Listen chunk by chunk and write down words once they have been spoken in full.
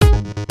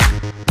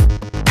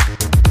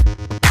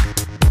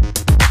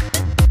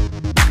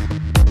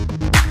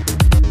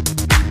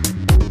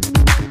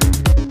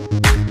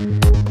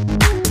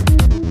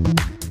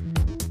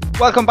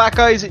Welcome back,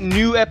 guys.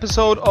 New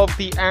episode of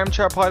the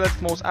Armchair Pilots,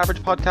 the most average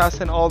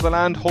podcast in all the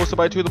land, hosted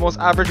by two of the most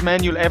average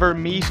men you'll ever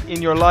meet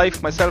in your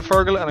life, myself,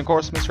 Fergal, and of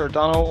course Mr.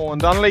 Dono Owen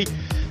Donnelly.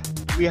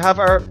 We have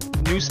our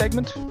new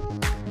segment.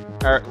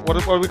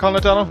 What are we calling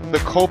it, Dono? The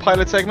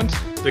co-pilot segment?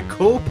 The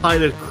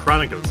Co-Pilot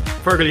Chronicles.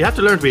 Fergal, you have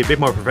to learn to be a bit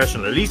more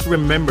professional. At least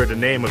remember the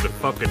name of the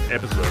fucking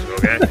episode,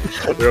 okay?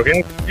 You're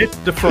okay? Get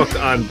the fuck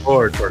on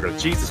board,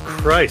 Fergal. Jesus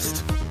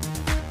Christ.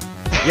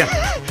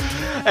 Yeah.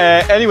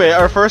 Anyway,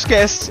 our first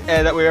guest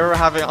that we're ever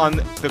having on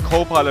the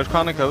Co-Pilot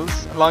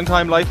Chronicles,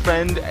 long-time life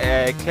friend,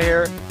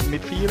 Clare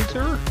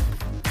midfielder,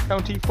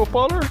 county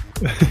footballer.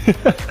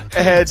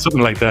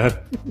 Something like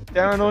that.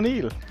 Darren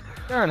O'Neill.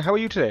 Darren, how are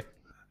you today?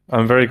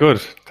 I'm very good.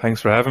 Thanks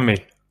for having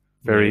me.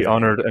 Very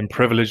honoured and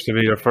privileged to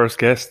be your first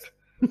guest.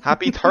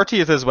 Happy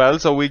 30th as well.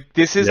 So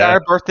this is our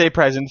birthday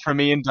present from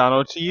me and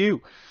Dono to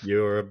you.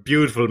 You're a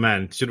beautiful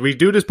man. Should we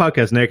do this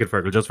podcast naked,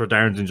 Fergal, just for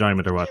Darren's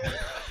enjoyment or what?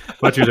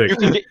 What do you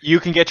think?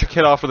 You can get your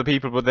kid off with the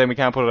people, but then we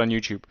can't put it on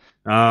YouTube.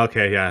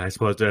 Okay, yeah, I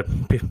suppose.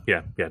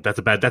 Yeah, that's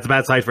a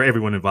bad side for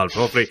everyone involved.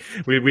 Hopefully,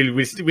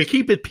 we'll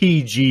keep it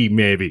PG,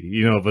 maybe,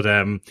 you know. But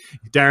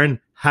Darren,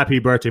 happy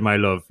birthday, my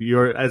love.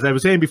 You're, as I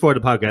was saying before the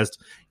podcast,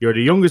 you're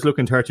the youngest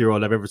looking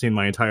 30-year-old I've ever seen in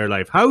my entire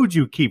life. How would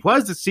you keep? What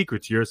is the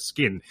secret to your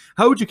skin?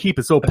 How would you keep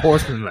it so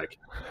porcelain-like?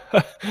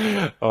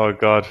 Oh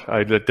God,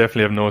 I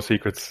definitely have no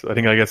secrets. I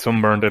think I get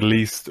sunburned at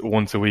least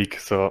once a week,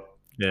 so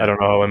I don't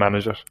know how I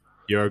manage it.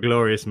 You're a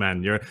glorious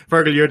man.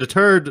 Fergal, you're the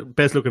third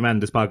best looking man in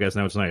this podcast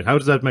now tonight. How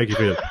does that make you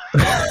feel?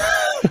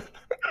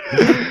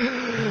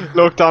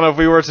 Look, Donna, if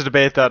we were to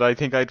debate that, I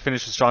think I'd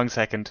finish a strong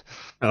second.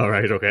 All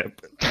right, okay.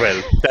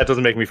 Well, that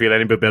doesn't make me feel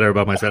any bit better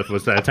about myself.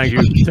 But thank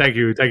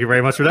you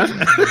very much for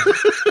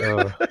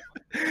that.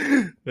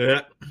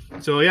 Yeah.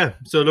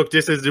 So look,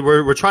 this is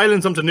we're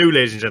trialing something new,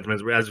 ladies and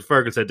gentlemen. As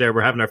Fergal said there,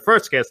 we're having our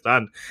first guest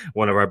on,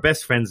 one of our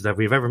best friends that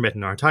we've ever met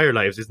in our entire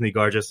lives. Isn't he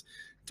gorgeous?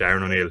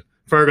 Darren O'Neill.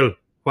 Fergal,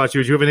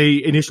 do you have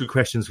any initial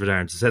questions for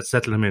Darren to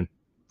settle him in?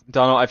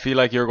 Donald, I feel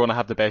like you're going to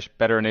have the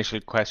better initial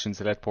questions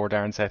to let poor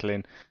Darren settle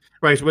in.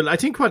 Right, well, I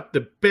think what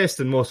the best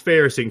and most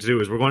fairest thing to do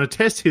is we're going to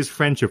test his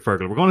friendship,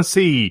 Fergal. We're going to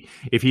see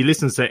if he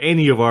listens to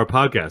any of our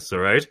podcasts, all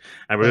right?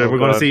 And we're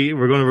going to see,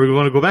 we're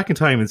going to go back in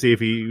time and see if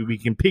we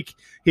can pick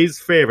his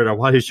favourite or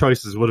what his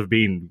choices would have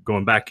been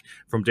going back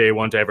from day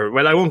one to ever.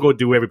 Well, I won't go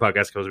do every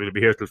podcast because we'll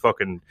be here till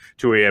fucking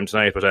 2 a.m.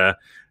 tonight. But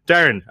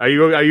Darren, are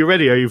you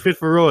ready? Are you fit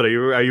for a road?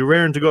 Are you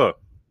raring to go?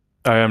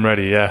 I am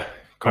ready, yeah.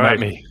 Come at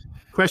me.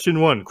 Question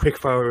 1, quick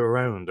fire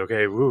round.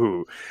 Okay,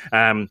 woohoo.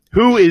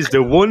 Who is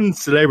the one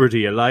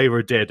celebrity, alive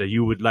or dead, that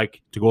you would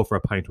like to go for a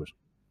pint with?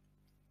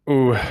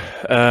 Ooh,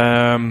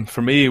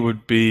 for me it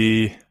would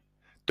be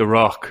The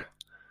Rock.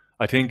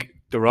 I think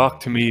The Rock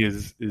to me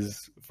is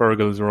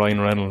Fergal's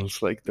Ryan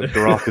Reynolds. Like The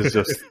Rock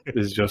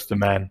is just a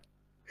man.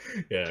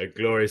 Yeah,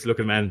 glorious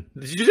looking man.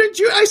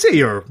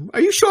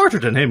 Are you shorter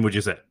than him? Would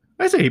you say?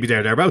 I say he'd be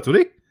thereabouts, would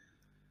he?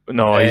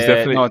 No, he's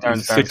definitely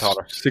Darren's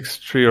taller.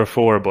 6'3" or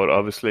 4", but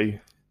obviously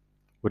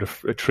with a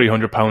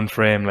 300-pound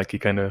frame, like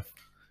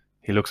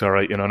he looks all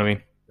right. You know what I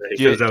mean?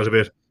 He fills out a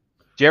bit.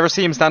 Do you ever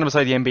see him standing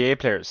beside the NBA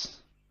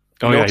players?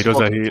 Oh yeah, he does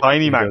that.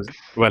 Tiny man.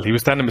 Well, he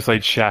was standing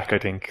beside Shaq, I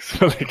think.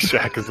 So like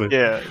Shaq is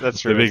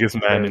that's true. The biggest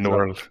man in the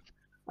world.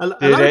 A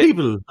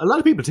lot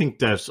of people think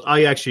that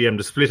I actually am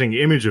the splitting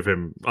image of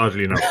him.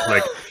 Oddly enough,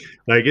 like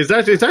is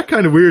that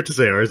kind of weird to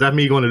say, or is that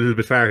me going a little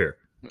bit far here?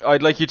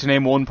 I'd like you to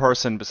name one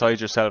person besides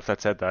yourself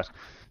that said that.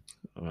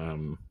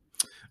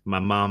 My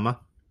mama.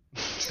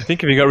 I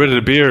think if you got rid of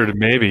the beard,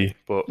 maybe,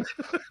 but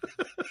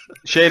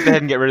shave the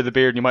head and get rid of the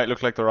beard, and you might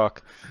look like The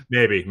Rock.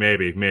 Maybe.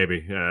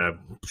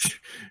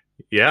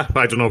 Yeah,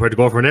 I don't know where to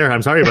go from there.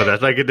 I'm sorry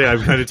about that.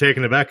 I'm kind of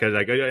taken aback.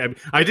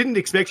 I didn't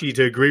expect you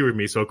to agree with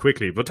me so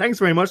quickly, but thanks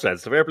very much,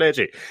 lads. Fair play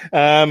to you.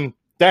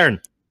 Darren,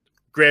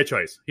 great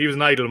choice. He was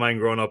an idol of mine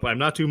growing up. I'm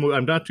not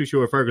too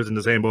sure Fergal's in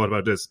the same boat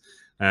about this.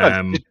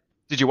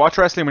 Did you watch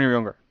wrestling when you were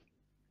younger?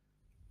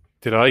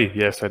 Did I?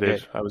 Yes, I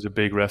did. I was a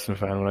big wrestling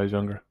fan when I was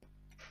younger.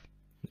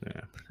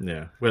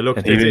 Yeah. Well, look,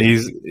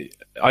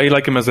 I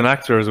like him as an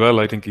actor as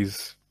well. I think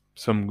he's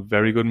some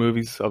very good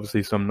movies,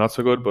 obviously some not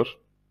so good, but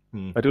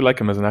I do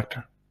like him as an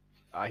actor.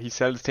 He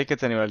sells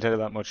tickets anyway, I'll tell you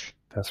that much.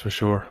 That's for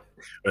sure.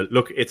 Well,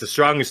 look, it's a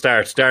strong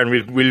start.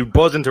 Darren, we'll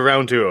buzz into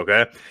round 2,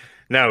 okay?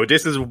 Now,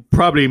 this is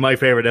probably my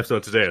favourite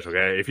episode to date,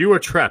 okay? If you were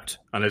trapped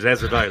on a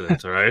desert island,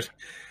 all right?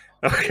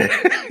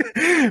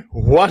 Okay.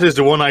 What is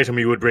the one item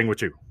you would bring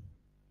with you?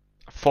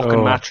 A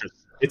fucking mattress.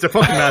 It's a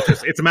fucking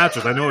mattress. It's a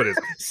mattress. I know it is.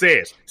 Say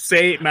it.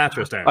 Say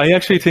mattress, Darren. I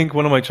actually think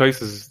one of my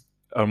choices,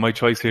 or my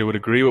choice here, would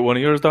agree with one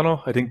of yours,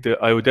 Dono. I think that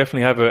I would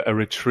definitely have a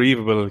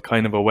retrievable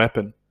kind of a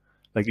weapon,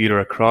 like either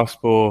a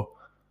crossbow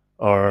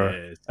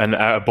or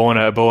a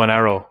bow and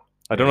arrow.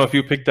 I don't know if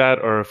you picked that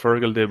or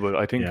Fergal did, but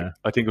I think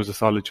it was a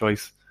solid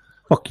choice.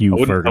 Fuck you,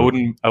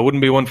 Fergal. I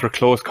wouldn't be one for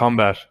close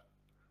combat.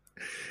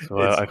 So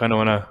I kind of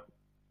want to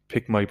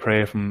pick my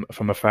prey from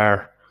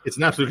afar. It's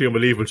an absolutely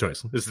unbelievable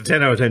choice. It's a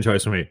 10 out of 10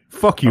 choice for me.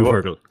 Fuck you,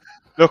 Fergal.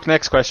 Look,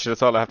 next question.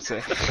 That's all I have to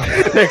say.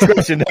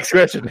 Next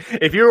question.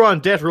 If you were on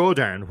death row,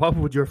 Darren, what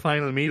would your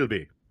final meal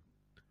be?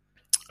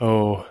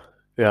 Oh,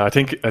 Yeah, I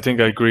think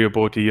I agree with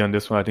both of you on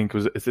this one. I think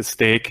it's a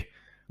steak.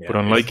 Yeah, but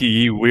unlike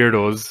you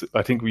weirdos,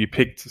 I think we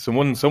picked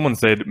someone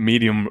said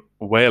medium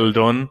well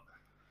done.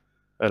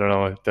 I don't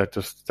know. That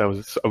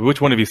was which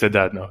one of you said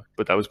that? No,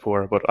 but that was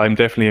poor. But I'm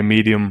definitely a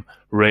medium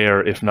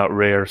rare, if not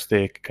rare,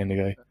 steak kind of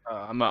guy.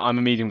 I'm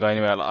a medium guy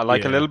anyway. I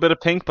like a little bit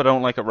of pink, but I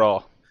don't like it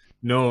raw.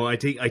 No, I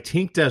think I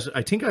was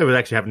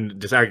actually having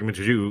this argument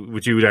with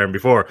you, Darren,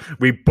 before.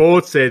 We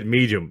both said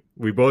medium.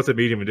 We both said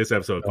medium in this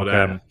episode.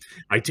 Okay.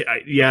 But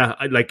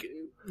I like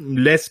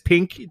less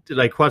pink.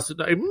 Like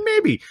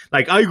maybe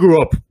like I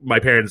grew up, my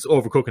parents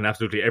overcooking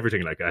absolutely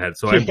everything like I had,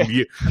 so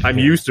I'm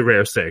used to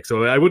rare steak.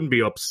 So I wouldn't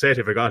be upset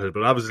if I got it,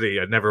 but obviously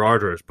I'd never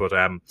order it. But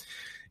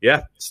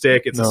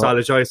steak, it's a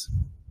solid choice.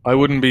 I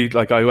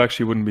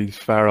actually wouldn't be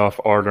far off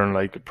ordering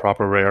like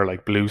proper rare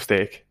like blue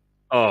steak.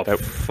 Oh,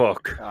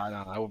 fuck. No,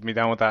 I wouldn't be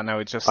down with that now.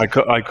 It's just... I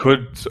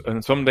could,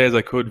 and some days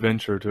I could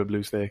venture to a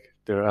blue steak.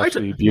 They're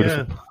absolutely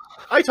beautiful. Yeah.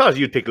 I thought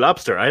you'd pick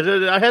lobster.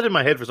 I had in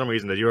my head for some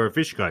reason that you're a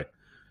fish guy.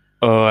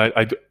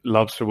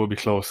 Lobster will be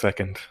close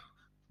second.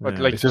 But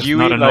like, it's just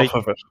not enough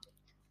of it.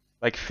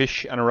 Like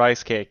fish and a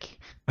rice cake.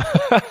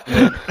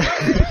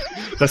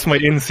 That's my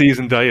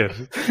in-season diet.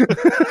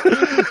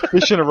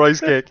 Fish and a rice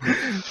cake.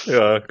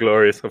 Yeah,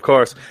 glorious. Of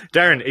course.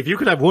 Darren, if you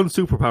could have one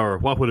superpower,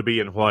 what would it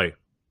be and why?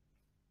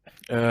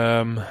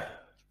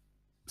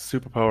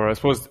 Superpower, I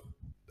suppose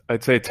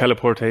I'd say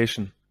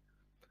teleportation.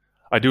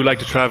 I do like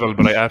to travel,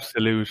 but I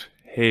absolute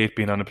hate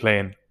being on a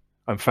plane.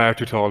 I'm far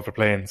too tall for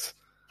planes.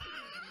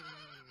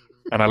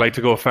 And I like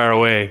to go far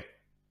away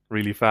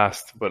really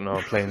fast, but no,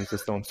 planes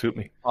just don't suit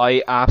me.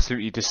 I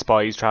absolutely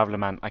despise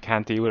traveling, man. I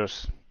can't deal with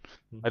it.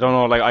 I don't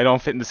know, like I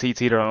don't fit in the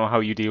seats either. I don't know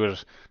how you deal with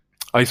it.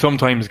 I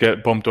sometimes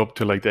get bumped up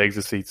to like the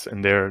exit seats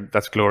and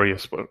that's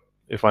glorious, but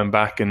if I'm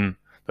back in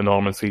the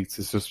normal seats,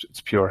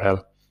 it's pure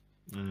hell.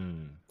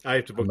 I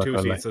have to book two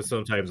seats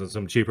sometimes on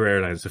some cheaper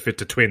airlines to fit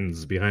the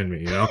twins behind me,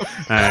 you know.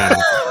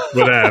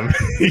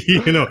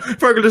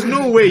 Fergal, there's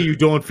no way you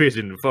don't fit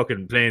in the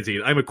fucking plane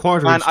seat. I'm a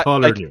quarter inch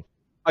taller than you.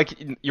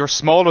 Like you're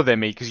smaller than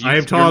me because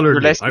I'm taller.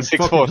 You're less than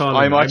 6 foot.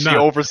 I'm actually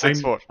over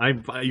 6 foot.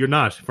 You're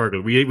not,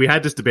 Fergal. We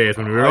had this debate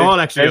when we were all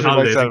actually on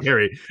holidays in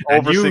Kerry.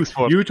 Over 6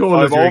 foot. You told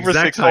us your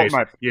exact height.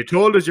 You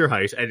told us your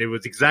height, and it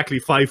was exactly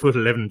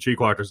 5'11"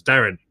 3/4.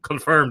 Darren,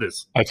 confirm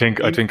this. I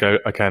think I can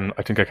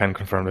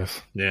confirm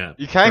this. Yeah,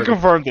 you can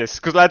confirm this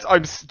because lads,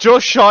 I'm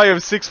just shy of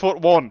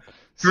 6'1".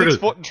 6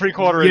 foot and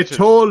 3/4 inches. You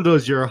told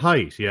us your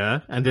height, yeah,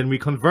 and then we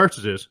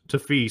converted it to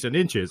feet and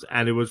inches,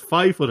 and it was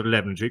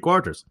 5'11"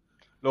 3/4.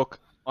 Look,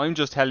 I'm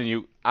just telling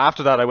you,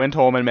 after that I went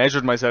home and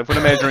measured myself with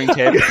a measuring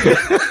tape.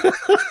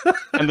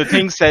 And the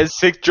thing says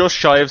just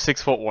shy of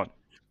 6'1".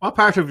 What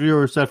part of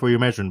yourself were you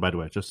measuring, by the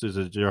way? Just is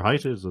it your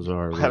height? Moving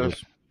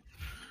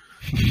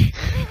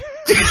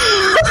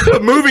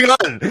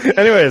on.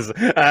 Anyways,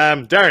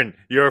 Darren,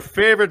 your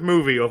favourite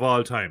movie of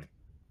all time?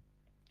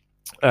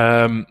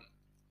 I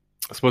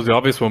suppose the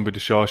obvious one would be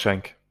The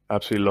Shawshank.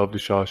 Absolutely love The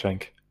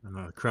Shawshank.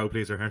 Crowd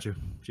pleaser, aren't you?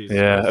 Jesus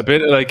Christ. A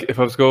bit like if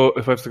I was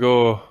to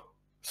go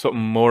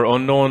something more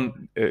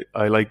unknown,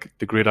 I like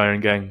The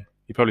Gridiron Gang.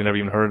 You probably never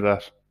even heard of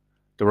that.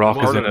 The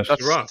Rock is in it.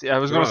 I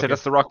was going to say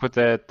that's The Rock with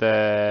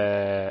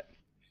the...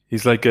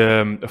 He's like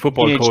a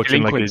football coach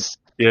in like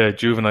a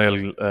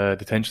juvenile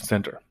detention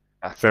center.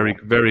 Very,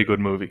 very good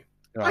movie.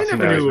 I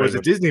never knew it was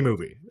a Disney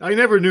movie. I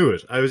never knew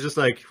it. I was just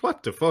like,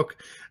 what the fuck?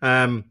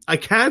 I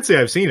can't say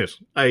I've seen it.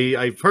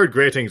 I've heard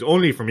great things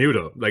only from you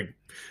though. Like,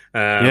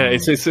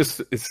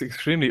 it's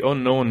extremely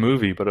unknown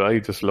movie, but I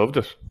just loved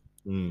it.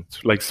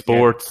 It's like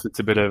sports. It's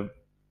a bit of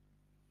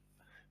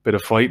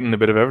fighting, a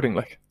bit of everything.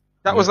 Like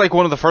that was like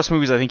one of the first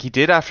movies I think he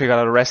did after he got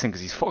out of wrestling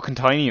because he's fucking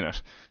tiny in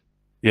it.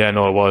 Yeah,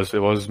 no, it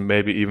was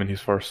maybe even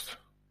his first.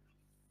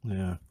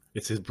 Yeah,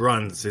 it's his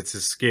bronze, it's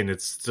his skin.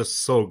 It's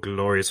just so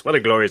glorious. What a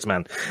glorious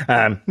man.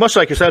 Much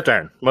like yourself,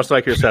 Darren. Much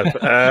like yourself.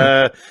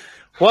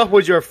 What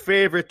was your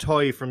favorite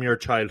toy from your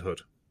childhood?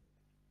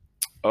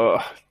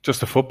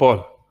 Just a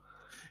football.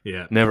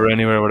 Yeah, never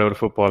anywhere without a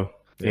football.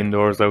 Yeah.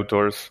 Indoors,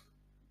 outdoors.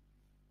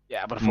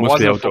 Yeah, but if it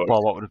wasn't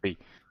football, what would it be?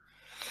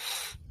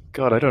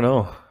 God, I don't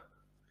know.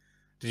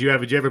 Did you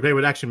ever play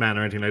with Action Man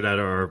or anything like that,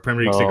 or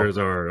Premier League stickers,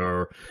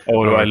 or?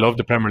 I love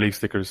the Premier League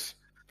stickers.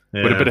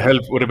 Yeah. With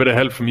a bit of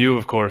help from you,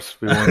 of course.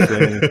 We won't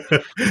say.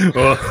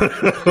 No,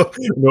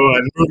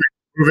 I'm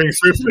moving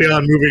swiftly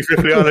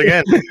on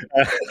again.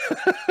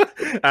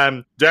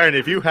 Darren,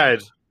 if you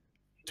had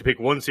to pick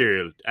one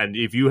cereal, and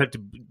if you had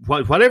to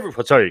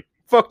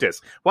fuck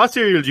this. What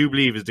cereal do you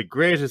believe is the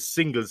greatest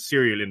single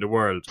cereal in the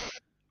world?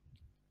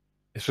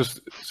 It's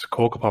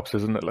Cocoa Pops,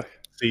 isn't it? Like,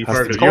 see,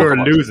 Fergal, you're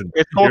losing.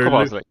 It's Cocoa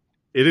Pops.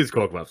 It is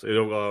Cocoa Pops.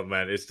 Oh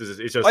man, it's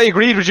just. I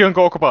agreed with you on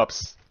Cocoa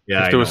Pops.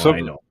 Yeah, I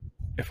know.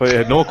 If I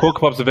had no Cocoa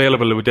Pops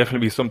available, it would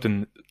definitely be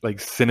something like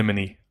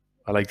cinnamony.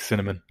 I like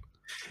cinnamon.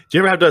 Do you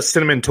ever have that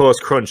cinnamon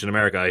toast crunch in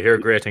America? I hear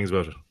great things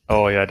about it.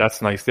 Oh yeah,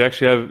 that's nice. They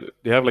have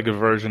like a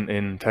version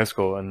in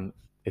Tesco, and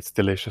it's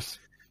delicious.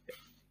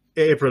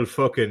 April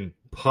fucking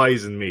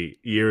poisoned me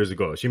years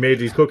ago. She made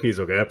these cookies,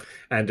 okay,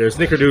 and they're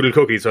snickerdoodle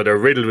cookies, so they're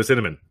riddled with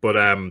cinnamon. But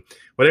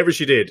whatever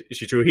she did,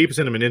 she threw a heap of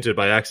cinnamon into it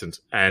by accident,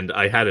 and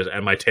I had it,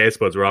 and my taste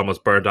buds were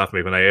almost burnt off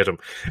me when I ate them,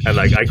 and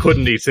like I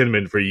couldn't eat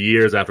cinnamon for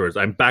years afterwards.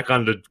 I'm back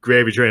on the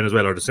gravy train as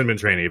well, or the cinnamon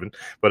train even,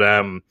 but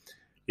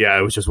yeah,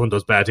 it was just one of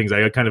those bad things.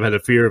 I kind of had a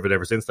fear of it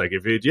ever since. Like,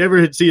 did you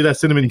ever see that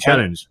cinnamon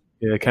challenge?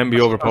 Yeah, it can be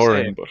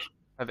overpowering, but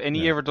have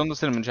any ever done the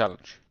cinnamon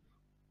challenge?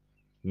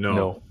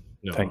 No.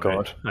 Thank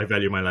God. I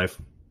value my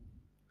life.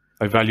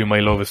 I value my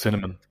love of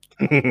cinnamon.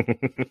 Okay.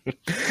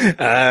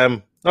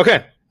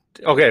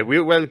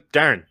 Well,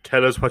 Darren,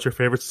 tell us what your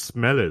favorite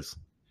smell is.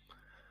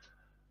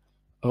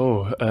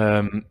 Oh,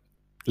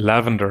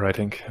 lavender, I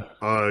think.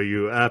 Oh,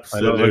 you I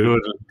absolute love a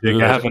good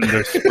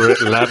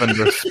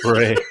lavender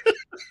spray.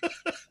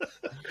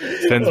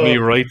 Sends me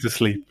right to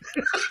sleep.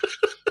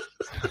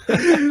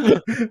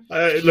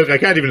 Look, I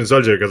can't even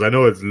insult you because I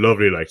know it's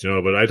lovely, like, you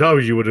know, but I thought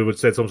you would have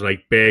said something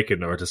like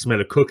bacon or to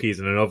smell of cookies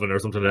in an oven or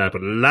something like that.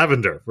 But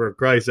lavender, for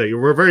Christ's sake,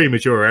 we're very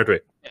mature, aren't we?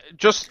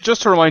 Just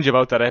to remind you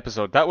about that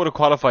episode, that would have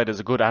qualified as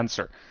a good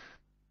answer.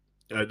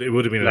 It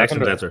would have been an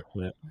excellent answer.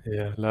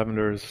 Yeah,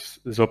 lavender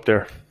is up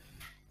there.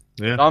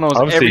 Yeah. Donno's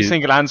every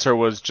single answer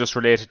was just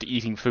related to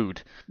eating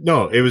food.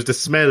 No, it was the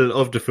smell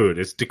of the food.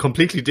 It's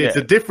it's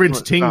a different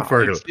thing,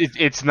 Fergal.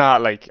 It's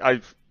not like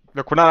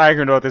look, we're not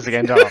arguing about this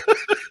again, Donno.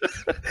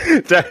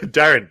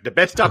 Darren, the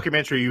best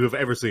documentary you have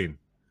ever seen?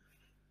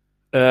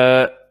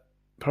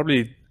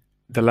 Probably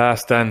The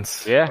Last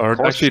Dance. Yeah,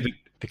 or actually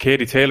the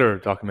Katie Taylor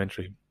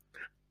documentary.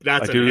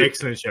 That's an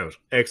excellent shout.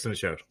 Excellent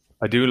shout.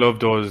 I do love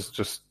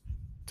those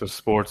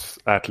sports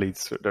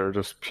athletes. They're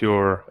just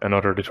pure and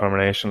utter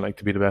determination, like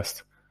to be the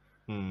best.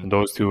 And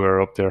those two are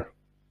up there.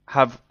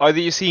 Have either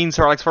you seen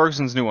Sir Alex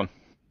Ferguson's new one?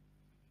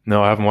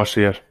 No, I haven't watched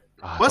it yet.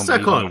 What's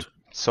that called?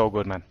 So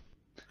good, man.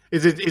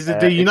 Is it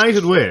the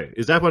United Way?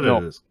 Is that what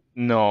it is?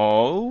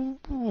 No,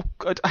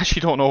 I actually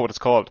don't know what it's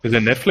called. Is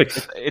it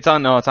Netflix? It's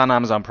on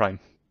Amazon Prime.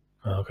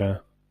 Okay.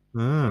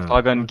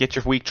 Log on, get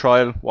your week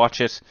trial, watch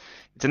it.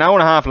 It's an hour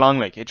and a half long.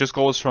 Like, it just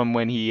goes from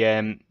when he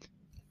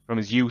from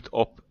his youth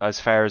up as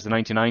far as the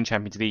 '99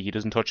 Champions League. He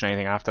doesn't touch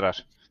anything after that.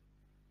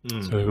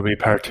 So it could be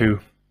part 2.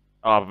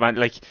 Oh man,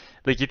 like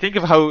you think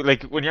of how,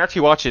 like, when you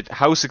actually watch it,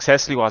 how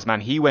successful he was,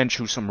 man. He went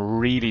through some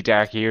really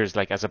dark years,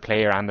 like as a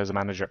player and as a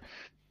manager.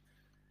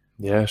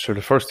 Yeah, sure.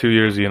 The first 2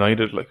 years of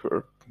United, like,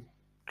 were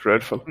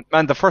dreadful.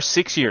 Man, the first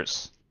 6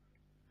 years.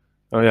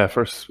 Oh yeah,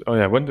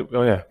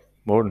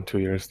 more than 2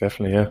 years,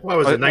 definitely. Yeah. What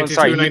was it?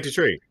 92,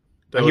 93.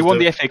 He won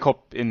the FA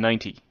Cup in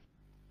 '90.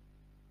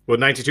 Well,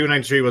 92,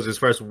 93 was his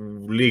first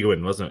league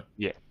win, wasn't it?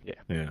 Yeah.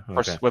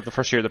 Okay. The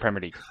first year of the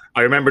Premier League.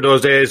 I remember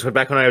those days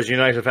back when I was a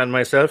United fan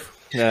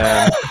myself.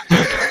 Yeah,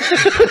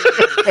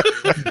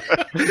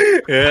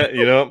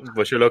 you know,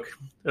 but sure, look,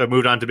 I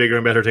moved on to bigger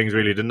and better things,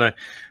 really, didn't I?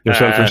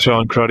 Yourself and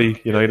Sean Cruddy,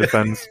 United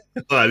fans.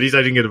 Well, at least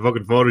I didn't get a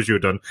fucking photo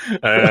shoot done.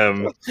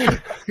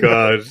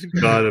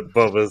 God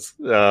above us.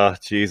 Oh,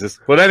 Jesus.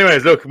 But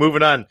anyways, look,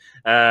 moving on.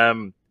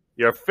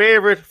 Your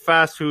favorite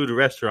fast food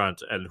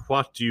restaurant, and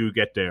what do you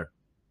get there?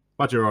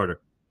 What's your order?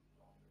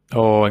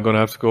 Oh, I'm going to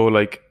have to go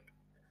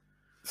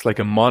it's like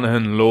a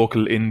Monaghan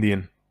local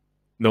Indian.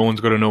 No one's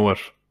going to know it.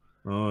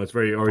 Oh, it's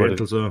very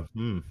oriental, so.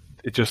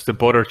 It's just the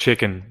butter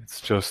chicken.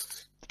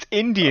 It's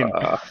Indian.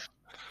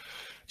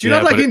 Do you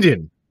not like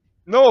Indian?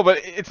 No,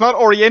 but it's not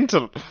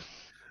oriental.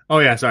 Oh,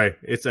 yeah, sorry.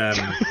 It's, No,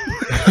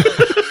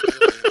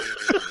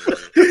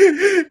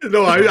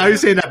 I was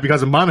saying that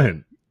because of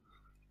Monaghan.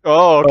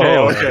 Oh, okay,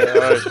 okay, all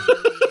right.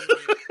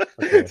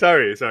 Okay.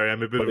 Sorry,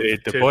 I'm a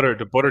bit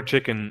the butter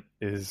chicken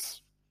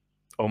is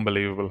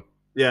unbelievable.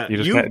 Yeah, you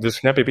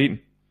just can't be beaten.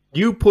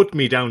 You put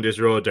me down this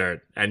road,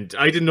 Darren, and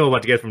I didn't know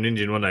what to get from an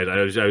Indian one night.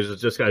 I was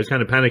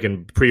kind of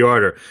panicking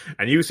pre-order,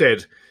 and you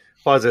said,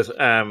 "Was it?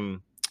 Was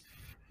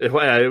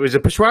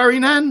it Peshwari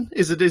naan?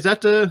 Is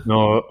that the?"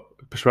 No,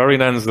 Peshwari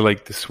naan is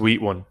the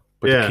sweet one,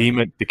 but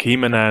the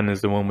keema naan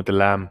is the one with the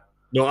lamb.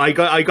 No, I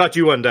got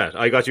you on that.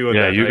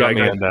 Yeah, you got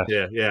me on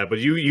that. Yeah. But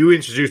you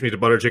introduced me to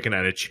butter chicken,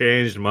 and it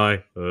changed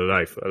my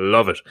life. I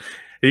love it.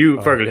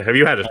 Fergal, have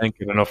you had it? Thank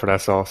you enough for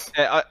that sauce.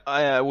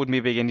 I wouldn't be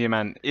a big Indian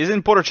man.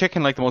 Isn't butter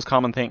chicken like the most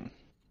common thing?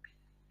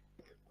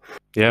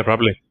 Yeah,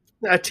 probably.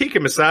 Tikka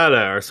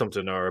masala or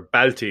something, or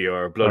balti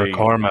or bloody or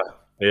korma.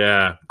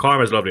 Yeah,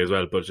 korma's lovely as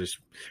well, but just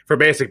for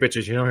basic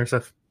bitches, you know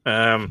yourself.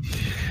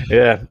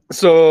 Yeah.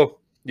 So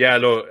yeah,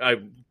 look,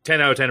 10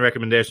 out of 10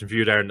 recommendation for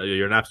you, Darren.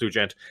 You're an absolute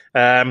gent.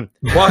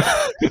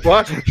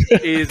 What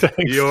is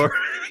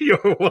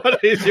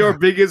your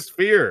biggest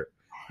fear,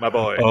 my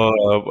boy?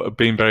 Oh,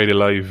 being buried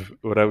alive,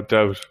 without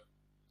doubt.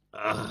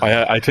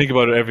 I think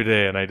about it every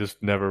day, and I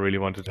just never really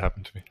want it to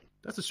happen to me.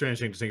 That's a strange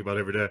thing to think about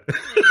every day.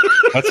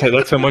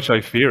 That's how much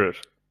I fear it.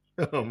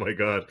 Oh my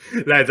God,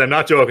 lads! I'm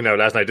not joking now.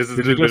 Last night, this is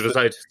a little bit of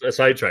a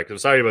sidetrack. I'm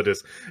sorry about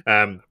this.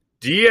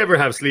 Do you ever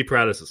have sleep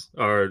paralysis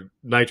or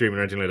night dreaming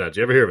or anything like that?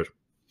 Do you ever hear of it?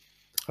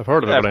 I've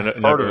heard of it,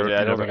 but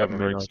I don't think I've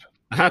heard it.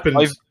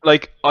 Happens.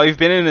 I've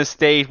been in a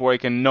state where I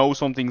can know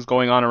something's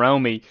going on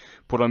around me,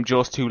 but I'm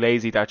just too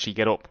lazy to actually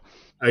get up.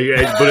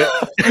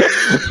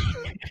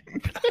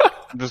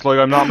 I'm just like,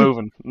 I'm not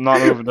moving.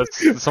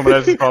 That's someone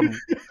else's problem.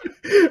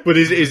 But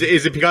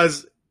is it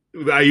because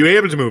are you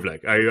able to move?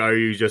 Like, are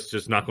you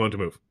just not going to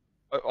move?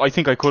 I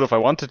think I could if I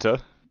wanted to.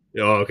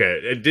 Oh,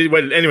 okay.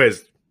 Well,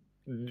 anyways,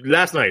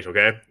 last night,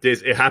 okay,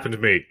 it happened to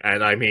me,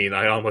 and I mean,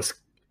 I almost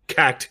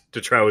cacked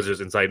the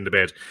trousers inside in the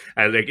bed,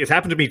 and like it's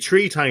happened to me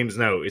 3 times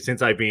now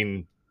since I've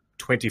been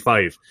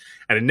 25,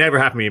 and it never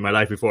happened to me in my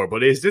life before.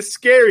 But it's the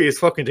scariest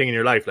fucking thing in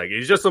your life. Like,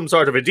 it's just some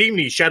sort of a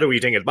demony, shadowy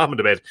thing at the bottom of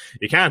the bed.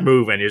 You can't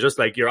move, and you're just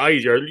like, your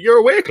eyes, you're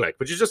awake, like,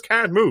 but you just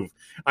can't move.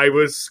 I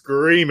was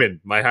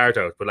screaming my heart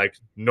out, but like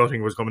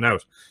nothing was coming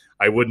out.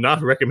 I would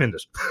not recommend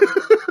it.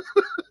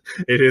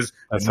 It is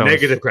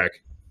negative crack.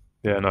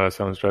 Yeah, no, that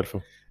sounds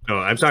dreadful. No,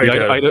 I'm sorry.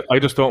 I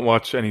just don't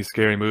watch any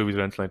scary movies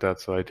or anything like that,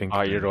 so I think...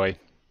 Oh, you're right.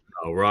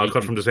 No, we're all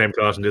cut from the same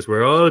cloth in this.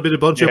 We're all a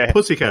bunch of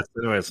pussycats.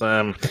 Anyways,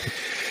 sorry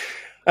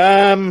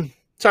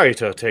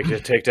to take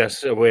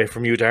that away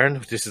from you,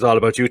 Darren. This is all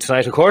about you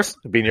tonight, of course,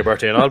 being your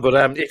birthday and all.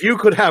 But if you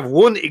could have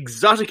one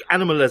exotic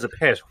animal as a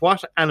pet,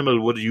 what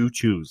animal would you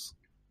choose?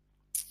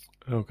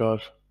 Oh,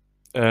 God.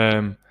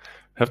 Have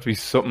to be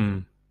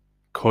something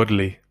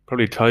cuddly.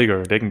 Probably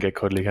tiger. They can get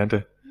cuddly, can't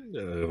they?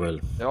 Well,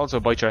 they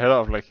also bite your head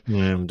off, like.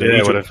 But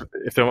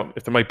if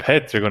they're my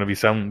pets, they're going to be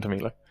sounding to me,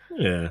 like.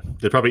 Yeah,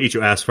 they'll probably eat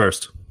your ass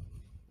first.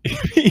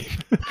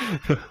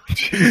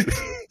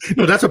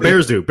 No, that's what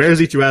bears do.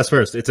 Bears eat your ass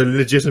first. It's a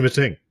legitimate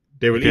thing.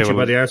 They will eat you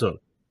by the arsehole.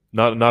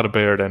 Not a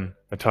bear, then.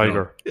 A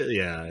tiger. No.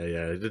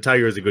 Yeah. The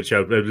tiger is a good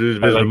shout. A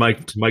little bit of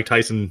Mike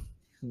Tyson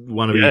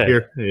wannabe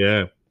here.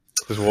 Yeah.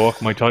 Just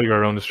walk my tiger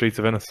around the streets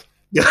of Venice.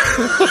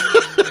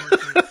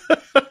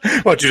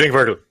 What do you think,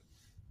 Virgil?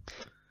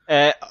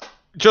 I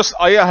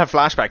have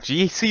flashbacks. Do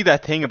you see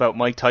that thing about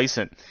Mike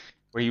Tyson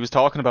where he was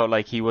talking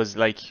about he was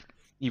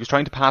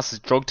trying to pass his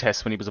drug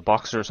test when he was a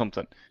boxer or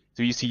something.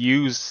 So he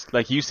used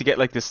to get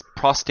like this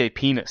prostate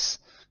penis.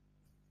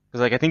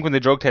 Because I think when they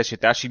drug test you,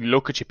 they actually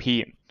look at you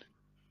peeing.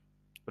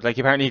 But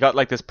apparently he got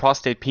like this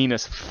prostate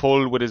penis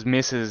full with his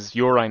missus'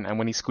 urine, and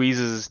when he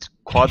squeezes his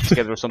quads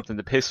together or something,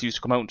 the piss used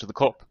to come out into the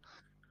cup.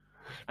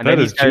 And that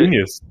is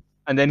genius.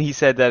 And then he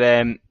said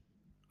that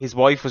his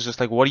wife was just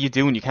like, "What are you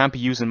doing? You can't be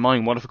using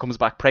mine. What if it comes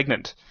back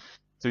pregnant?"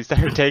 So he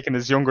started taking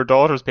his younger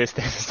daughter's piss.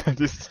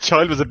 This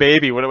child was a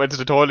baby. When it went to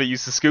the toilet, he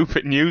used to scoop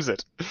it and use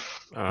it.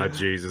 Oh,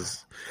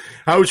 Jesus.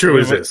 How true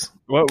is this?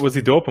 What was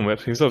he doping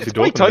with? He was obviously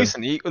doping. Mike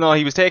Tyson. He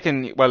was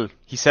taking,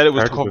 he said it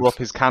was to cover up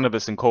his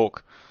cannabis and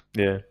coke.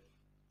 Yeah.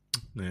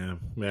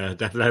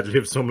 That lad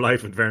lived some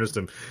life in fairness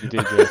to him. He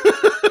did, yeah.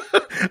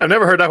 I've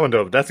never heard that one,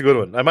 though. That's a good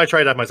one. I might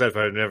try that myself.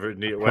 I never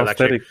need. Well,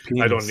 actually,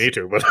 I don't need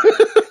to, but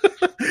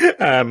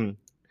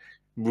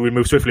we'll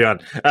move swiftly on.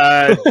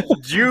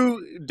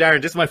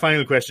 Darren, this is my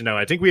final question now.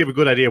 I think we have a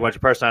good idea what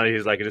your personality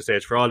is like at this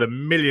stage for all the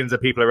millions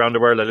of people around the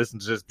world that listen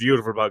to this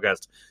beautiful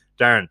podcast.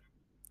 Darren,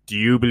 do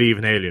you believe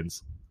in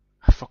aliens?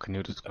 I fucking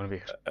knew this was going to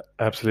be it.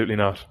 Absolutely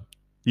not.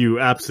 You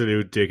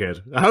absolute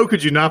dickhead. How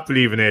could you not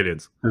believe in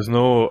aliens?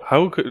 Explain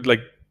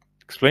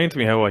to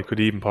me how I could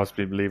even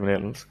possibly believe in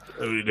aliens.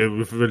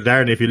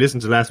 Darren, if you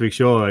listened to last week's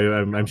show,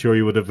 I'm sure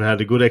you would have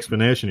had a good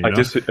explanation. I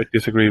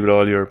disagree with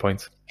all your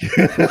points.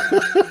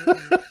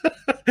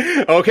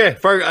 Okay,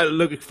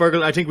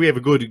 Fergal, I think we have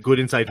a good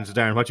insight into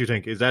Darren. What do you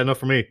think? Is that enough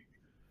for me?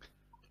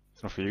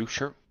 It's enough for you,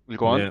 sure. We'll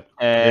go on.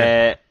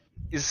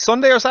 Is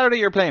Sunday or Saturday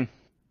you're playing?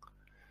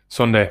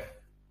 Sunday.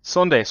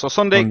 So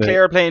Sunday.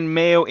 Clare are playing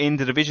Mayo in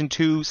the Division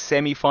 2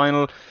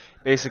 semi-final.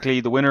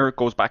 Basically, the winner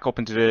goes back up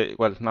into the...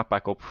 Well, not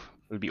back up.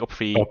 It'll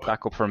be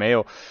back up for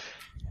Mayo.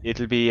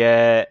 It'll be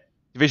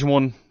Division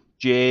 1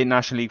 J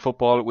National League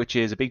football, which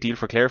is a big deal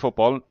for Clare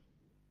football.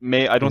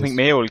 I don't think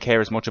Mayo will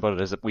care as much about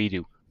it as we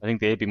do. I think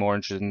they'd be more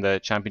interested in the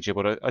championship,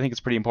 but I think it's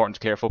pretty important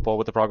to Clare football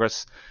with the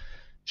progress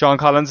Sean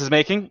Collins is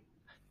making.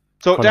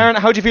 So, Darren,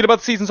 how do you feel about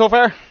the season so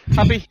far?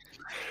 Happy?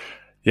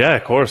 Yeah,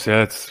 of course.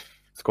 Yeah, it's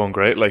going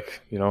great.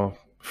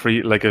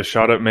 Free a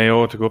shot at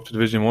Mayo to go up to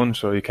Division 1,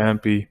 so you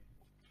can't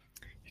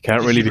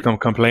really become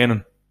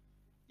complaining.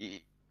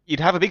 You'd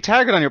have a big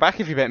target on your back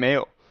if you bet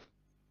Mayo.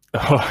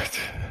 Oh,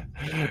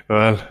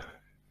 well,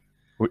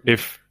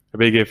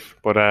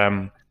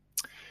 but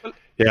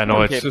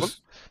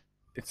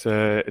it's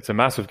a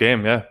massive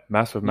game,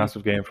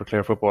 massive game for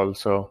Clare football.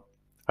 So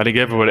I think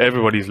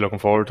everybody's looking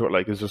forward to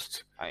it.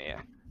 It's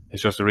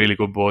just a really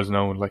good buzz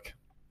now.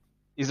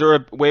 Is there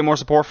a way more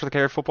support for the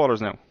Clare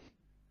footballers now?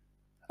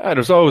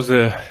 There's always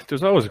a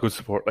good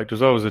support.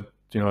 There's always those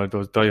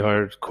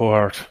diehard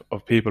cohort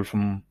of people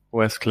from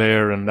West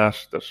Clare and that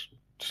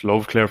just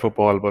love Clare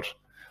football. But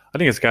I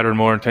think it's gathered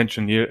more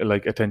attention year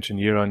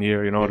on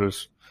year.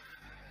 There's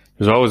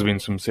always been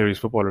some serious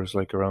footballers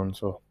around,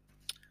 so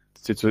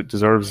it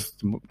deserves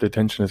the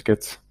attention it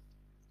gets.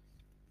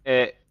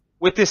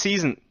 With this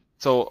season,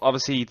 so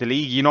obviously the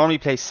league, you normally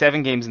play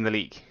 7 games in the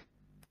league.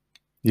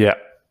 Yeah.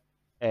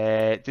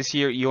 This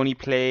year you only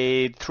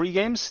played 3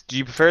 games. Do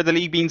you prefer the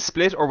league being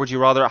split, or would you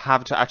rather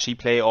have to actually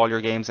play all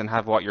your games and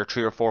have your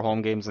 3 or 4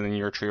 home games and then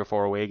your 3 or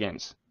 4 away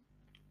games?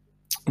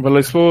 Well,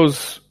 I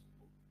suppose,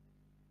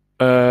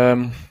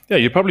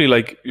 you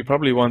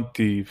probably want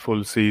the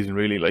full season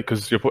really,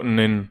 because you're putting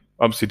in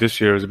obviously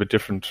this year is a bit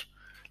different.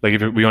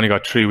 Like we only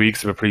got 3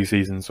 weeks of a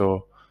preseason,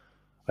 so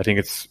I think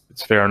it's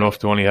fair enough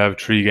to only have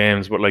 3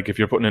 games. But like if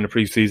you're putting in a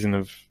preseason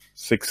of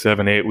 6,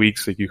 7, 8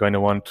 weeks, like you kind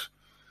of want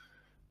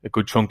a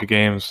good chunk of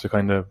games to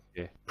kind of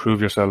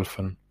prove yourself,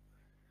 and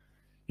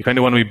you kind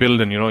of want to be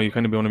building. You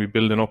kind of want to be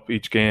building up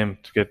each game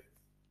to get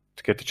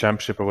the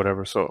championship or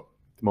whatever. So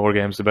the more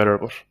games, the better.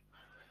 But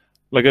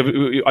like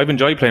I've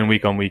enjoyed playing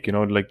week on week.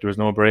 Like there was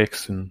no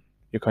breaks, and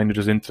you're kind of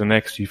just into the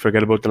next. You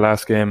forget about the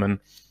last game, and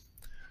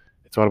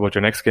it's all about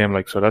your next game.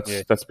 Like so,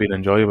 that's been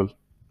enjoyable.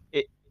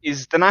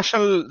 Is the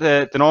national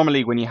the normal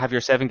league when you have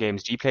your 7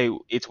 games? Do you play?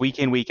 It's week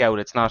in, week out.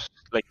 It's not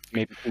like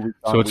maybe 2 weeks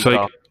on. So it's like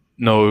off.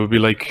 No, it would be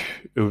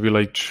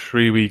like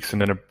 3 weeks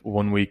and then a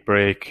 1 week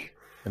break,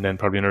 and then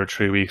probably another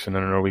 3 weeks and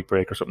then another week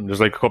break or something. There's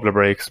like a couple of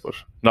breaks, but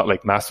not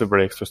like massive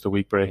breaks, just a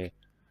week break. Yeah.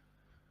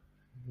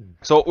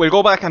 So we'll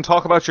go back and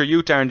talk about your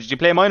youth, Darren. Did you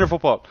play minor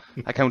football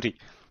at County?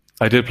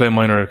 I did play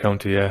minor at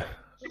County, yeah.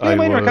 Did you play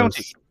minor at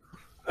County?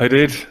 I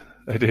did.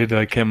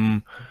 I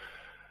came...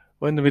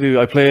 When did we do?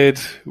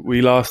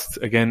 We lost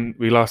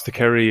to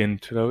Kerry in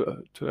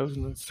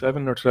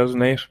 2007 or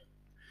 2008.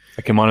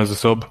 I came on as a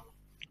sub.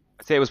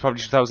 I'd say it was probably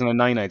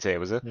 2009, I'd say,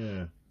 was it?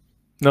 Yeah.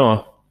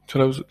 No,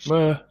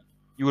 2000...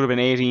 You would have been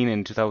 18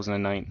 in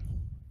 2009.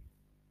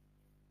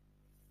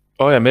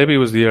 Oh yeah, maybe it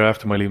was the year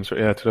after my leaving cert.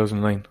 Yeah,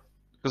 2009.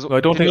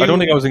 I don't think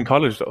I was in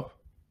college though.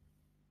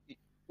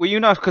 Were you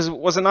not? Because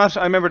was it not?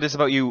 I remember this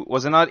about you.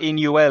 Was it not in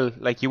UL?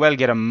 Like UL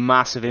get a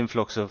massive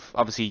influx of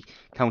obviously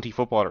county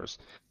footballers.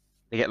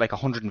 They get like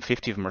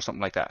 150 of them or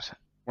something like that.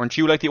 Weren't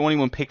you like the only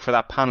one picked for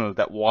that panel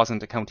that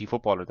wasn't a county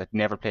footballer, that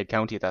never played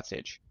county at that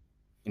stage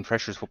in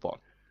freshers football?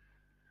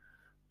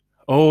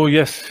 Oh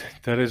yes,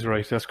 that is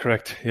right. That's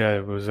correct. Yeah,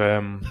 it was.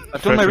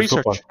 I've done my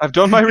research. I've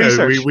done my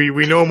research.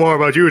 We know more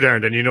about you,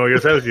 Darren, than you know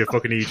yourself. You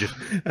fucking idiot.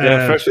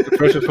 Yeah,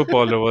 freshers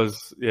football. There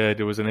was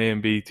an A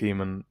and B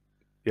team, and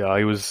yeah,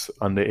 I was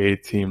on the A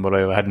team, but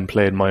I hadn't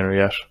played minor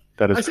yet.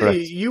 That is correct.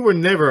 You were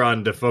never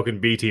on the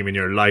fucking B team in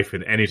your life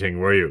in anything,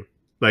 were you?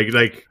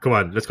 Like, come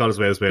on, let's call this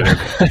way a spade.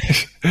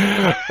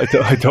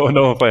 I don't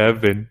know if I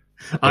have been.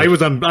 I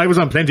was on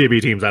plenty of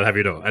B teams, I'll have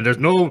you know. And there's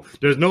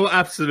no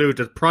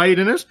absolute pride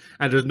in it,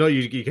 and there's no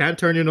you can't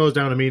turn your nose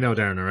down on me now,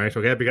 Darren, all right?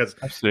 Okay, because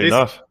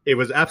it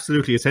was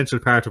absolutely essential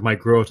part of my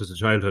growth as a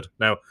childhood.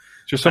 Now,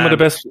 just some of the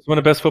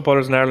best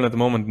footballers in Ireland at the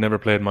moment never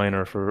played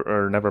minor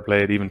or never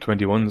played even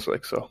 21s,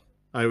 like so.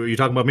 Are you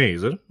talking about me,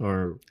 is it?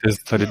 Or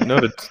I didn't know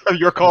that.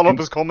 Your call up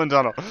is coming,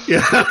 Donald.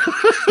 Yeah.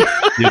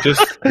 you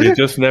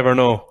just never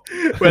know.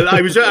 Well,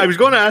 I was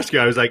going to ask you.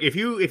 I was like, if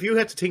you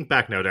had to think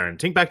back now, Darren,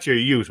 think back to your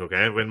youth,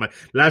 okay? When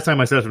last time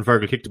myself and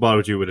Fergal kicked the ball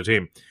with you with a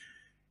team,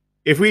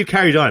 if we'd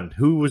carried on,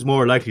 who was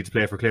more likely to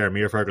play for Clare,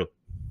 me or Fergal?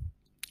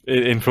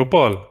 In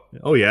football?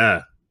 Oh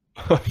yeah.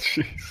 Oh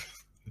jeez.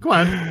 Go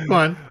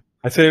on.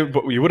 I'd say,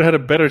 but you would have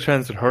had a better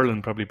chance at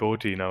hurling, probably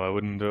Boaty. Now I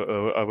wouldn't.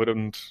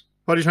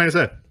 What are you trying to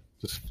say?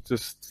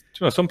 Just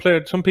some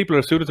people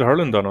are suited to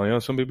hurling,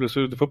 Donald. Some people are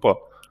suited to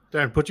football.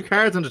 Darren, put your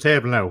cards on the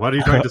table now. What are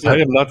you trying to say? I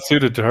am not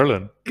suited to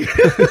hurling.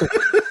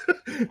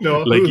 No,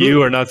 like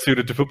you are not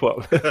suited to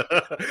football.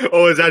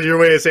 Oh, is that your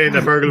way of saying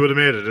that Fergal would have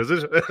made it? Is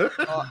it?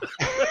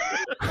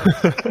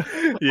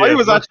 Yeah, I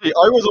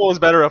was always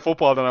better at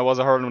football than I was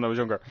at hurling when I was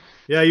younger.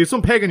 Yeah, you had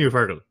some peg in you,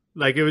 Fergal.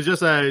 Like it was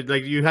just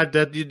like you had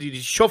that. You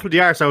shuffled the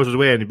arse out of the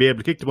way, and you'd be able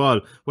to kick the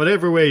ball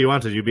whatever way you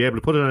wanted. You'd be able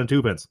to put it on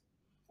 2pence.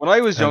 When I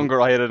was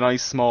younger, I had a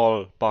nice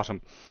small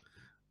bottom.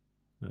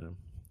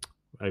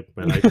 I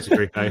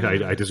disagree.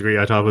 I disagree.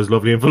 I thought it was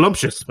lovely and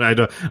voluptuous. I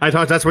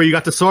thought that's where you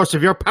got the source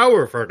of your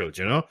power, Fergal.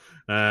 You know,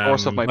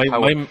 source of my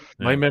power.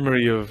 My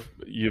memory of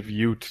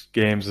youth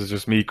games is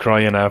just me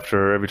crying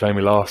after every time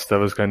we lost. That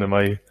was kind of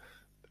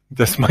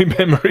that's my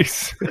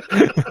memories.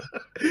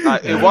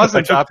 It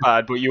wasn't that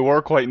bad, but you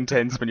were quite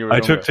intense when you were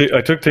younger.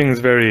 I took things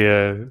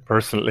very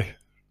personally.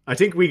 I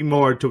think we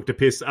more took the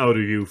piss out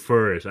of you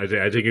for it. I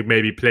think it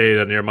maybe played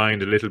on your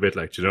mind a little bit,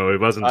 like, you know,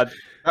 it wasn't.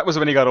 That was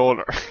when he got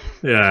older.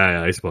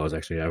 Yeah, I suppose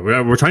actually. Yeah,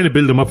 we're trying to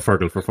build him up,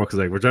 Fergal, for fuck's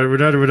sake. We're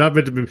not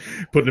meant to be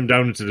putting him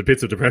down into the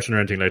pits of depression or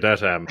anything like that.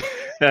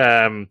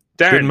 Darren,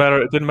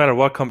 it didn't matter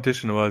what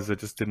competition it was. I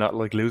just did not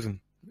like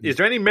losing. Is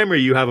there any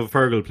memory you have of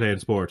Fergal playing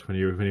sport when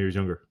you was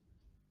younger?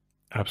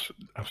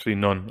 Absolutely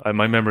none.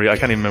 My memory, I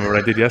can't even remember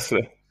what I did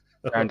yesterday.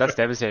 Darren, that's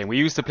devastating. We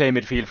used to play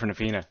midfield for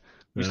Nafina.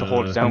 We used to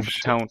hold it down for the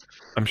town.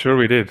 I'm sure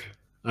we did.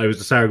 I was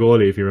the Sar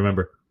goalie, if you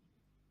remember.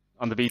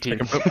 On the B team.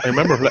 I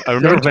remember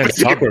playing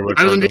soccer with Fergal.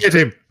 I was on the A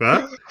team.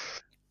 Huh?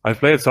 I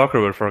played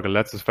soccer with Fergal.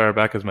 That's as far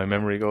back as my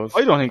memory goes.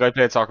 I don't think I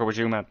played soccer with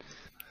you, man.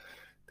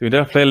 Did we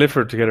not play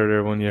Lifford together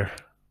there one year?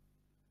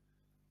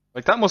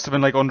 Like, that must have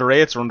been like under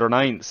 8s or under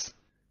 9s.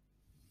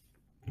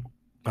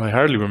 I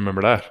hardly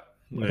remember that.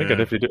 I think I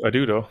definitely do. I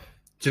do, though.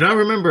 Do you not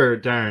remember,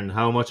 Darren,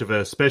 how much of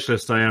a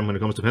specialist I am when it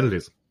comes to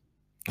penalties?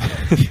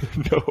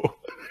 No.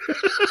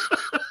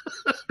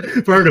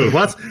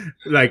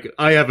 Fergal,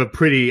 I have a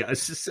pretty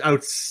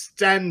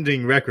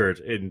outstanding record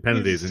in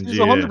penalties. It's a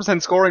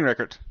 100% scoring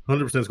record.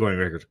 100% scoring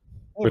record.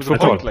 With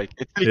football. It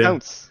really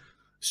counts.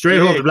 Straight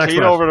over the black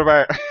clean spot. over the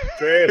bar.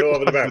 Straight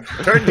over the bar.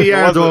 30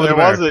 yards over the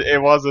bar.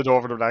 It wasn't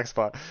over the black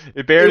spot.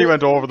 It barely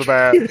went over the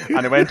bar,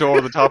 and it went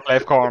over the top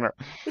left corner.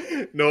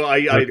 No,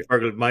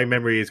 Fergal, my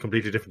memory is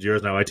completely different to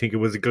yours now. I think it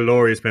was a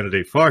glorious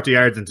penalty. 40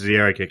 yards into the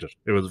air, I kicked it.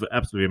 It was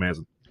absolutely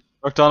amazing.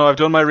 Look, Dono, I've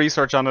done my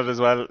research on it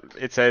as well.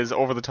 It says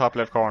over the top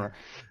left corner.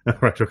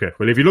 Right, okay.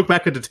 Well, if you look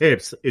back at the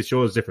tapes, it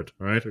shows different,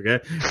 all right, okay?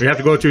 We have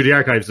to go through the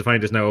archives to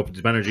find this now up at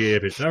the Banner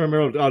GA pitch. I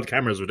remember all the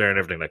cameras were there and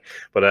everything, like.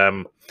 But,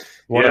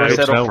 what a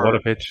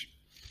pitch.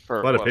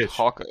 What a pitch.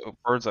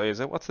 Bird's eye, is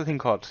it? What's the thing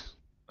called?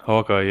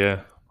 Hawkeye,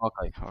 yeah.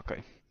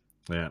 Hawkeye.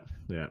 Yeah.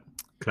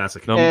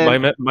 Classic. No,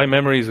 my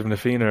memories of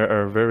Nafina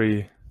are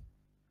very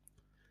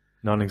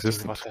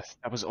non-existent.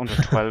 That was under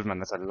 12, man.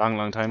 That's a long,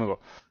 long time ago.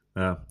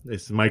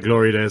 It's my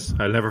glory days.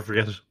 I'll never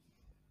forget it.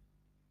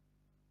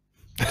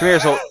 Come here,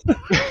 so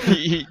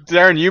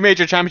Darren, you made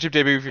your championship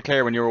debut for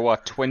Clare when you were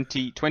what,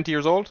 20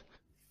 years old?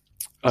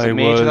 May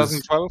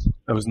 2012?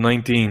 I was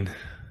 19.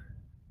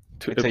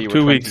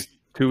 2 weeks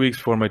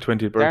before my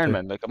 20th birthday. Darren,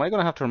 man, like, am I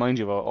going to have to remind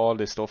you about all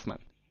this stuff, man?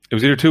 It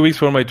was either 2 weeks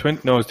before my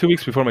 20. No, it was 2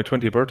 weeks before my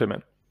 20th birthday,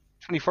 man.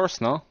 21st,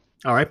 no?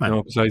 All right, man.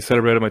 No, because I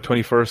celebrated my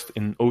 21st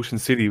in Ocean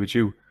City with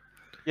you.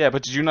 Yeah,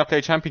 but did you not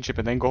play championship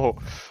and then go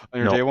on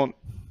your day one?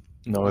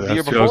 No, the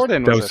year before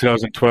then. That was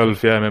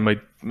 2012. Yeah, I made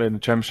my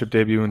championship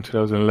debut in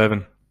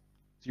 2011.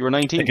 You were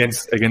 19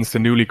 against the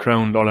newly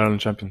crowned All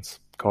Ireland champions,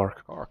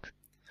 Cork.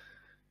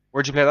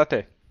 Where'd you play that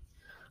day?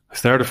 I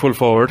started full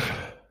forward.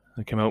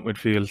 I came out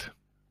midfield,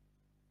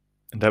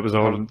 and that was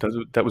all.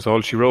 That was all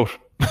she wrote.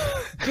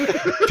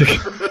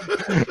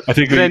 I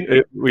think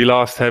we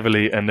lost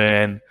heavily, and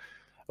then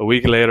a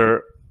week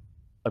later,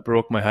 I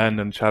broke my hand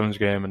in a challenge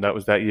game, and that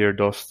was that year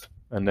dust,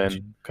 and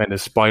then kind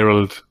of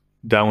spiraled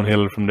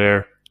downhill from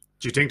there.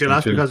 Do you think they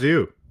lost because of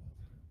you?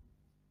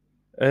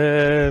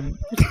 I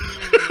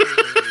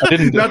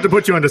didn't. Not to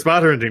put you on the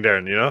spot or anything,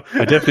 Darren. You know,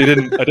 I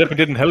definitely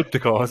didn't help the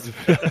cause.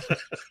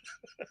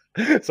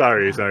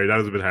 Sorry, that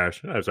was a bit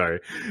harsh. I'm sorry.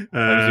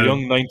 I was a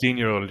young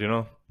 19-year-old, you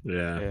know.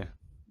 Yeah.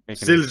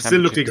 Still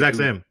look the exact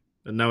same,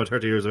 and now at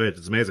 30 years of age,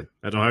 it's amazing.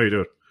 I don't know how you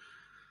do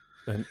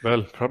it.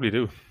 Well, probably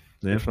do.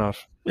 Yeah. If not,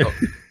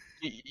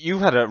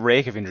 you've had a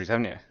rake of injuries,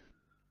 haven't you?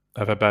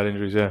 I've had bad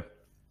injuries. Yeah.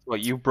 Well,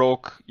 you've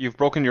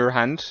broken your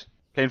hand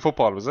playing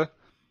football, was it?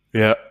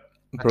 Yeah.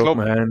 Broke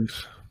my hand.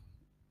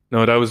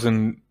 No,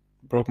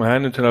 broke my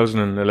hand in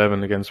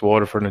 2011 against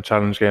Waterford in a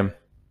challenge game.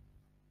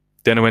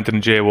 Then I went to the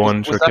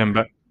J1, came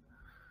back.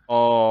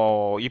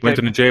 Oh, you went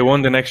to the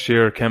J1 the next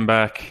year, came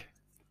back,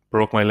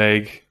 broke my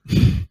leg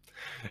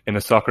in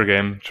a soccer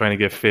game, trying to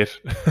get fit.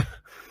 Oh,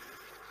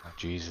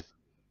 Jesus.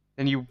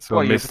 And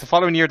the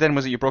following year then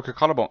was it you broke your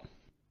collarbone?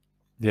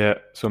 Yeah,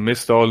 so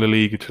missed all the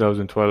league in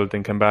 2012,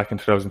 then came back in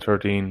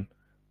 2013,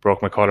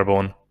 broke my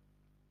collarbone.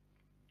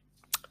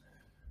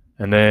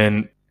 And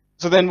then...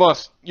 So then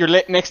what? Your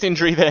next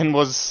injury then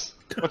was...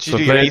 What did you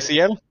do, your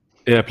ACL?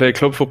 Yeah, I played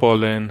club football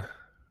then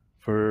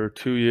for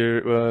 2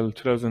 years,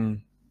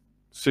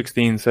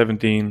 2016,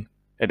 17,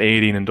 and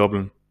 18 in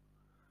Dublin.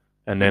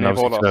 And then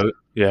obviously,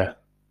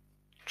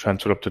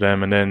 transferred up to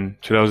them. And then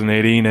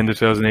 2018, end of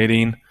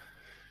 2018,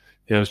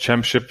 it was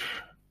championship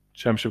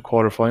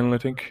quarter-final, I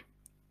think.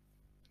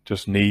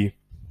 Just knee,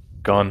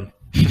 gone.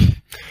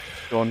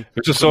 Done.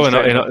 It's just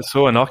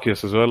so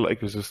innocuous as well. Like,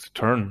 it was just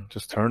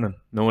turning.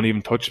 No one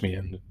even touched me,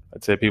 and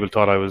I'd say people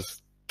thought I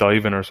was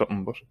diving or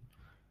something, but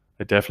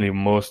I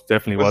most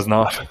definitely was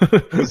not.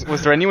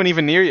 was there anyone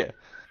even near you?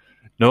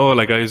 No,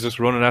 like I was just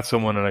running at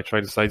someone and I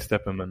tried to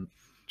sidestep him and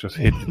just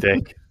hit the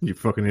deck. You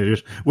fucking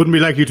idiot! Wouldn't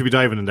be like you to be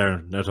diving in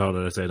there. That's all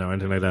that I say now.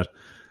 Anything like that.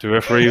 The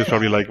referee was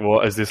probably like,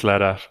 "What is this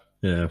lad at?"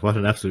 Yeah, what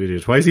an absolute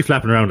idiot! Why is he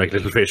flapping around like a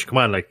little fish? Come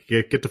on, like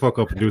get the fuck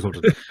up and do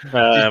something. Did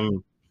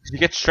you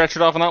get stretched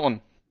off on that one?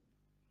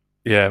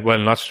 Yeah, well,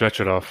 not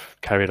stretched off,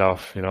 carried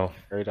off. You know,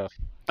 carried off.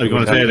 I was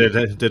going to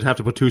say they'd have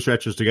to put 2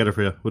 stretchers together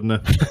for you,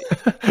 wouldn't they?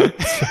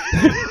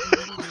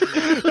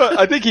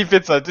 I think he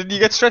fits that. Didn't you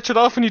get stretched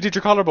off when you did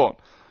your collarbone?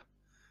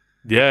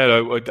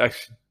 Yeah, I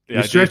actually.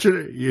 Yeah,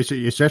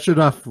 you stretched it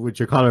off with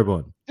your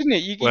collarbone, didn't you?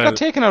 You got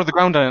taken out of the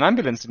ground on an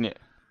ambulance, didn't you?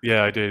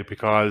 Yeah, I did,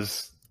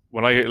 because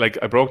when I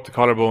broke the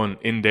collarbone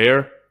in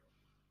there.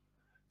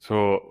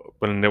 So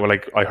when they were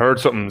like, I heard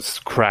something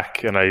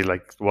crack, and I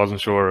wasn't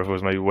sure if it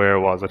was where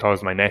it was. I thought it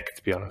was my neck,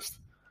 to be honest.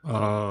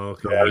 Oh,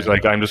 okay. So I was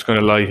like, I'm just going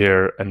to lie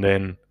here, and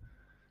then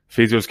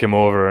physios came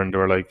over, and they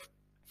were like,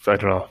 I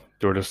don't know,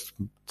 they were just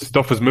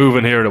stuff was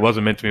moving here that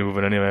wasn't meant to be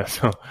moving anyway.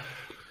 So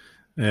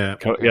yeah,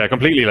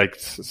 completely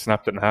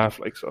snapped it in half,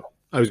 so.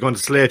 I was going to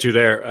slate you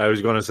there. I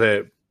was going to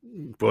say,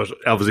 but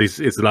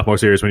obviously it's a lot more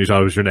serious when you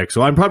thought it was your neck.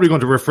 So I'm probably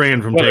going to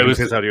refrain from taking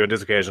this out of you on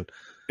this occasion.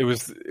 It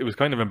was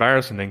kind of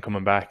embarrassing then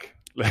coming back.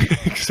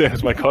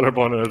 As my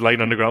collarbone, and I was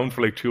lying on the ground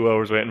for 2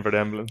 hours waiting for the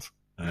ambulance.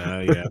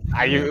 Yeah.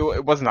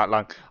 It wasn't that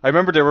long. I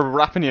remember they were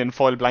wrapping you in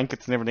foil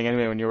blankets and everything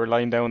anyway when you were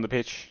lying down on the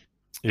pitch.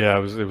 Yeah,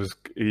 it was.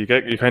 You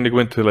kind of go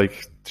into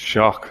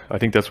shock. I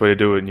think that's why you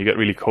do it, and you get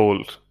really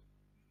cold.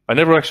 I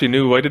never actually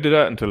knew why they did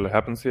that until it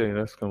happens to you.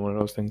 That's kind of one of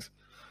those things.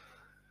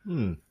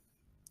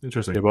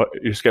 Interesting. Yeah, but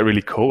you just get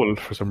really cold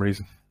for some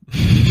reason.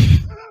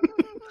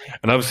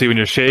 And obviously, when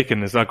you're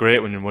shaking, it's not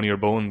great when one of your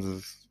bones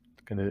is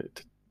kind of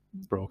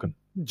broken.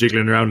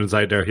 Jiggling around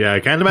inside there. Yeah, I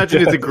can't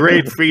imagine it's a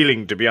great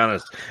feeling, to be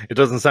honest. It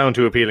doesn't sound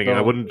too appealing, and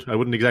I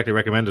wouldn't exactly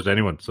recommend it to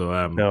anyone.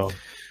 So, no.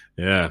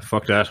 Yeah,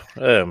 fuck that.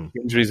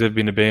 Injuries have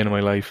been a bane in my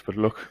life, but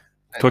look,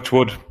 touch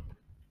wood.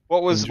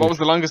 What was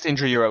the longest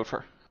injury you're out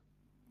for?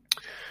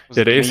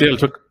 The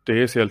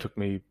ACL took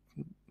me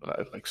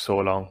like so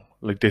long.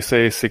 Like they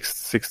say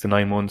 6 to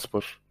 9 months,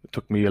 but it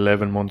took me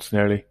 11 months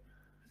nearly.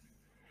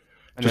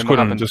 And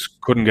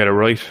just couldn't get it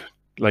right.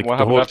 Like what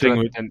the whole thing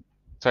with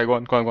sorry, go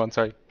on.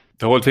 Sorry.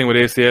 The whole thing with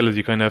ACL is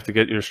you kind of have to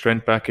get your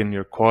strength back in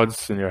your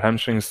quads and your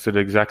hamstrings to the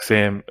exact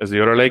same as the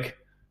other leg,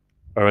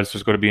 or else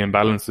there's going to be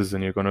imbalances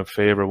and you're going to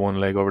favor one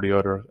leg over the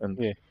other. And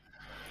do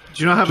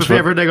you not have a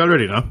favorite leg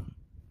already? No.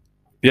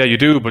 Yeah, you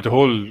do, but the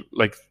whole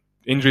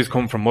injuries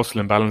come from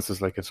muscle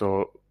imbalances,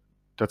 so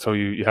that's how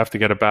you have to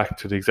get it back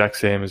to the exact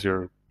same as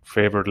your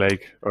favorite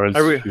leg. Or else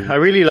I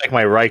really like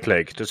my right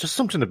leg. There's just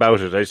something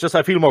about it. It's just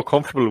I feel more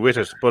comfortable with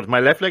it. But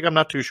my left leg, I'm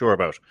not too sure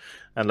about.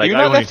 And you're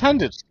not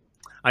left-handed.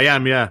 I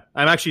am, yeah.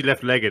 I'm actually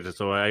left-legged,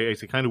 so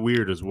it's kind of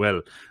weird as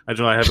well. I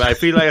don't know. I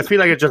feel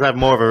like I just have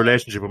more of a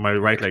relationship with my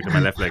right leg than my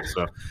left leg.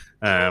 So,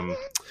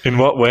 in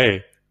what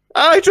way?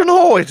 I don't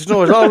know. It's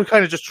all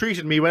kind of just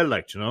treated me well,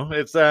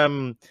 It's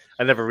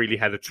I never really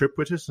had a trip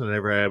with it. I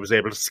never was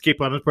able to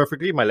skip on it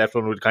perfectly. My left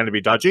one would kind of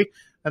be dodgy,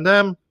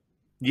 and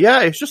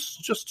it's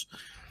just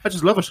I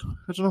just love it.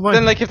 I don't know why.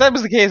 Then, if that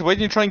was the case, why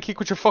didn't you try and kick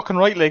with your fucking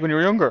right leg when you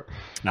were younger?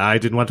 I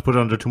didn't want to put it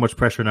under too much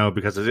pressure now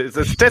because it's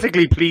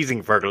aesthetically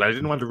pleasing, Fergal. I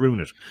didn't want to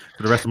ruin it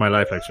for the rest of my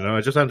life, I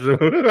just wanted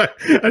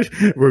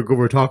to...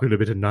 We're talking a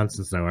bit of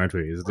nonsense now, aren't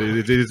we? Is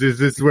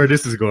this where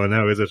this is going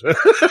now, is it?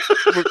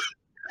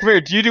 Come here,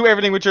 do you do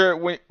everything with your...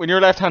 When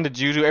you're left-handed,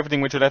 do you do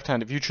everything with your left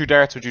hand? If you threw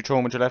darts, would you throw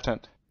them with your left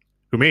hand?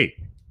 Who, me?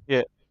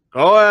 Yeah.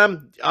 Oh,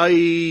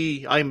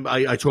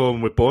 I throw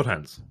them with both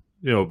hands.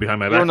 Behind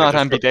my back. You're not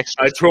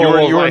ambidextrous. I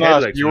throw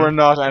you were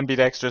not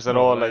ambidextrous at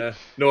all.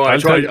 No, I'll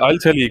tell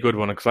you a good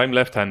one because I'm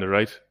left-handed,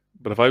 right?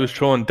 But if I was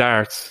throwing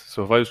darts,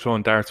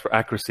 for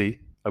accuracy,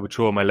 I would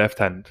throw my left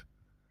hand.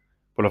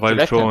 But if I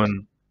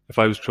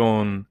was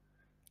throwing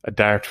a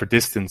dart for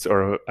distance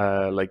or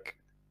a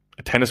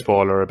tennis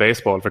ball or a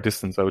baseball for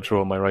distance, I would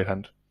throw my right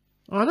hand.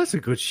 Oh, that's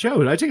a good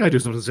shout. I think I do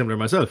something similar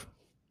myself.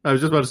 I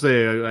was just about to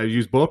say I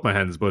use both my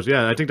hands, but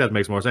yeah, I think that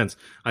makes more sense.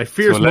 I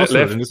fierce muscle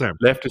in this arm.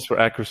 Left is for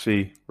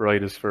accuracy,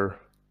 right is for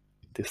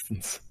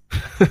distance.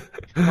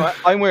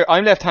 I'm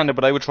left-handed,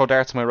 but I would throw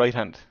darts with my right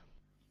hand.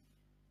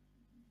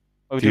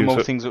 I would do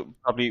most things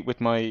probably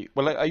with my...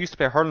 Well, I used to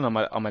play hurling on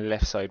my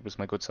left side was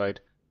my good side.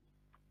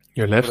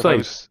 Your left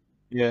side?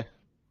 Yeah.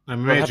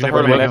 I'm I have to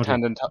hurl my left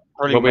hand and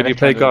hurling what way do you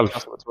play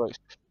golf? Right.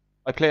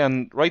 I play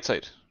on right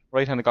side,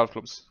 right-handed golf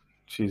clubs.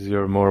 Jeez,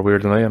 you're more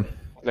weird than I am.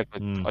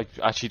 I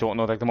actually don't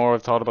know. The more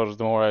I've thought about it,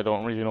 the more I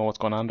don't really know what's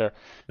going on there.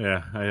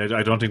 Yeah,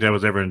 I don't think that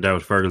was ever in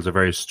doubt. Fergal's a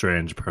very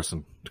strange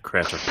person, the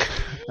creator.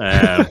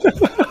 I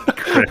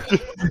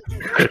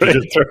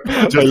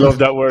love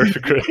that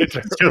word,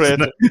 creator.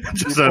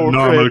 Just a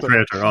normal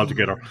creator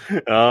altogether.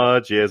 Oh,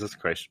 Jesus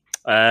Christ.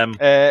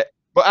 But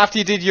after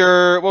you did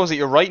your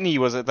right knee,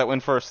 was it that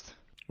went first?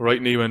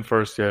 Right knee went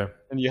first, yeah.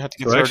 And you had to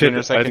get surgery on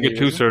your second knee. I had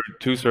to get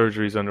two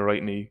surgeries on the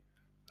right knee.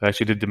 I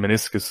actually did the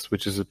meniscus,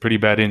 which is a pretty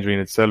bad injury in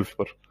itself,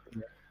 but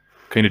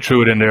kind of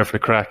threw it in there for the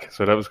crack.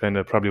 So that was kind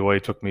of probably why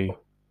it took me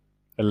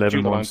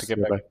 11 months to get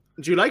back.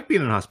 Do you like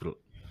being in hospital?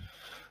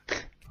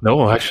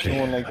 No, actually,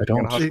 I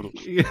don't.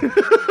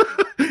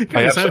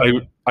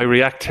 I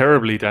react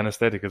terribly to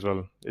anesthetic as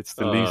well. It's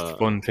the least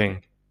fun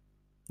thing.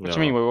 What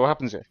do you mean? What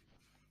happens here?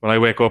 When I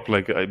wake up,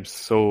 I'm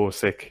so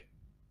sick,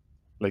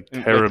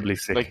 terribly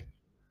sick. Like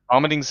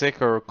vomiting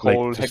sick or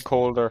cold, head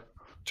cold, or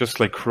just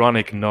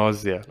chronic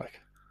nausea,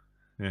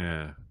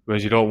 Yeah.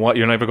 Whereas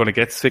you're never going to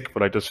get sick,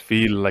 but I just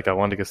feel like I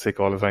want to get sick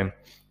all the time.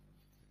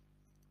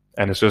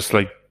 And it's just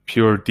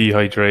pure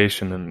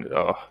dehydration and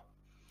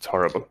it's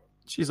horrible.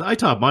 Jeez, I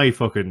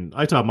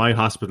thought my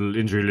hospital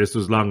injury list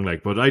was long,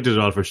 but I did it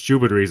all for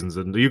stupid reasons,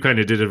 and you kind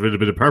of did it with a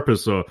bit of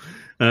purpose. So,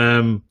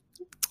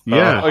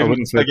 yeah, I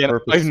wouldn't say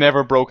purpose. I've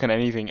never broken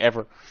anything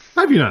ever.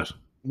 Have you not?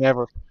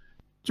 Never. Do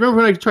you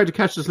remember when I tried to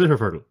catch the sliotar,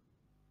 Fergal?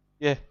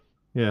 Yeah.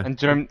 Yeah. And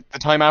do you remember the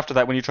time after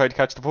that when you tried to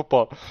catch the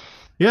football?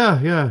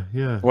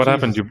 Yeah. What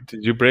happened?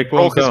 Did you break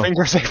bones? Broke his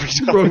fingers every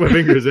time. Broke my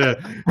fingers, yeah.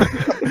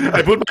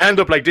 I put my hand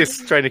up like this,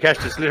 trying to catch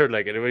the sliotar,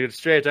 and it went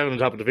straight down on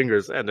top of the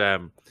fingers. And that's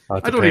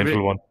a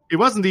painful one. It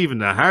wasn't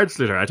even a hard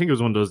sliotar. I think it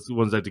was one of those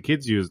ones that the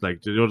kids use,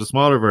 the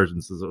smaller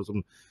versions or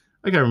something.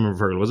 I can't remember,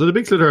 Fergal. Was it a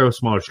big sliotar or a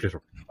small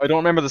sliotar? I don't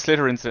remember the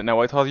sliotar incident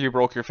now. I thought you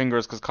broke your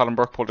fingers because Colin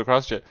Burke pulled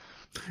across you.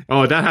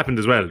 Oh, that happened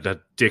as well.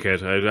 That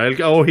dickhead.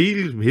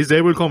 His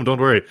day will come. Don't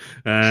worry.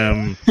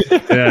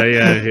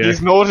 Yeah.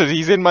 He's noted.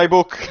 He's in my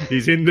book.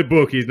 He's in the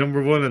book. He's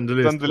number one on the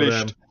list. On the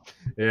list.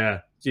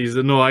 Yeah.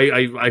 Jeez, no.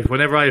 I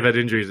whenever I've had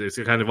injuries, it's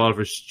kind of all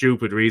for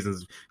stupid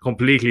reasons,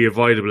 completely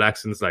avoidable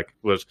accidents.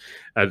 But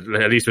at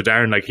least with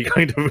Darren, he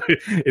kind of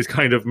is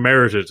kind of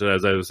merited,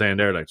 as I was saying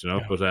there. But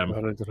I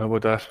don't know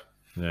about that.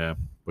 Yeah.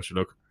 But you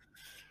look.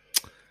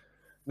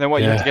 Then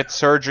what? You had to get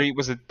surgery.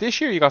 Was it this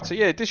year? You got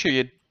this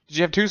year. Did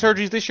you have 2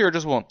 surgeries this year or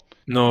just one?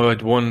 No, I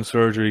had 1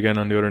 surgery again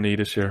on the other knee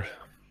this year.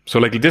 So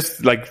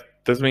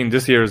doesn't mean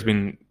this year has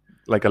been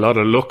like a lot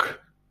of luck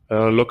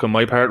on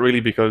my part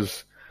really,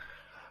 because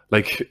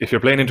like if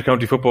you're playing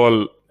intercounty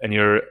football and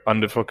you're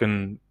on the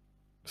fucking,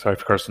 sorry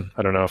for cursing,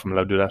 I don't know if I'm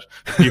allowed to do that.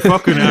 You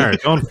fucking are.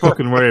 Don't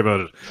fucking worry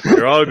about it.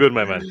 You're all good,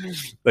 my man.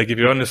 Like if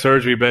you're on the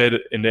surgery bed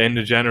in the end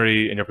of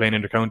January and you're playing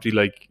intercounty,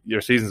 like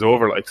your season's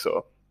over. Like,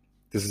 so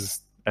this is,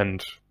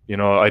 and you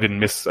know, I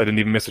didn't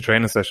even miss a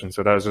training session.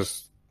 So that was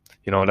just,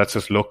 you know, that's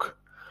just luck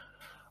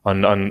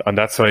on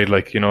that side.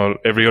 Like, you know,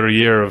 every other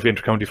year of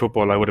intercounty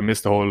football, I would have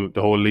missed the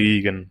whole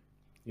league, and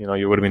you know,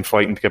 you would have been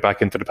fighting to get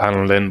back into the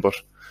panel then. But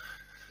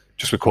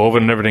just with COVID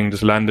and everything,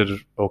 just landed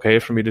okay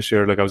for me this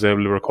year. Like I was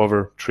able to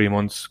recover 3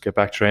 months, get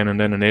back training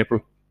then in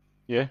April.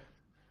 Yeah.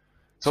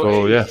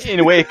 So yeah, in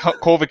a way,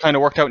 COVID kind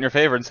of worked out in your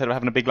favor. Instead of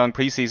having a big long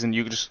preseason,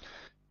 you could just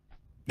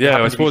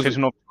I suppose fit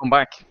enough to come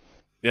back.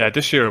 Yeah,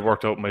 this year it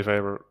worked out in my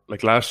favor.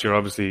 Like last year,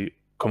 obviously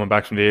coming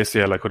back from the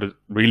ACL, I could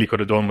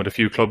have done with a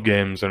few club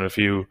games and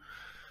a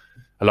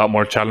lot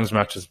more challenge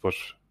matches, but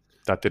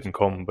that didn't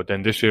come. But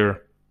then this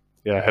year,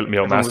 yeah, it helped me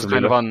out Everyone massively. was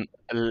kind of on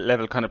a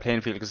level kind of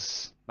playing field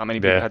because not many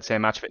people had the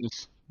same match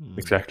fitness.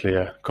 Exactly,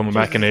 yeah. Coming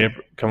back in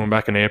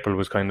April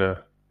was kind of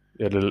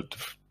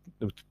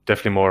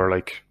definitely more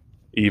like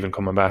even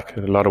coming back. A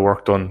lot of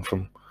work done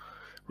from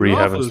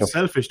rehab and stuff.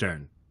 Selfish,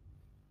 Darren.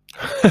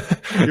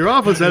 You're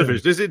awful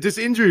selfish. This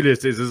injury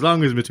list is as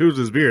long as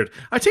Methuselah's beard.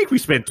 I think we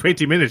spent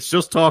 20 minutes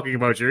just talking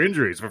about your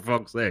injuries, for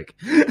fuck's sake.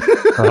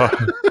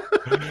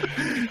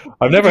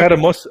 I've never had a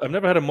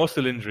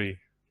muscle injury,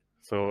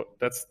 so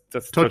that's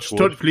touch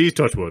wood. Please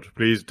touch wood.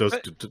 Please does a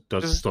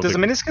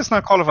meniscus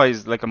not qualify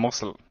as like a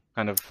muscle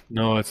kind of?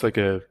 No, it's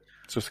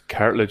just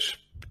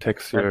cartilage.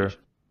 Protects the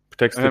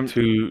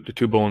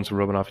two bones from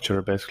rubbing off each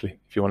other, basically.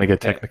 If you want to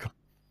get technical.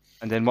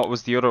 And then what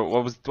was the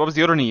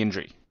other knee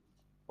injury?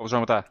 What was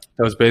wrong with that?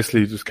 That was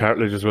basically just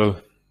cartilage as well.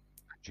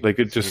 Like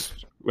it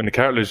just, when the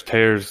cartilage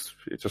tears,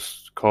 it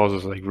just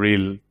causes like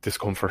real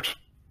discomfort.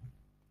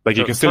 Like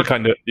you can still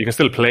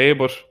play,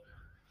 but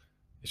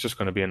it's just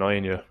going to be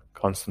annoying you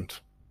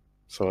constant.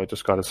 So I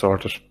just got it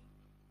sorted.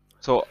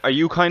 So are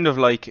you kind of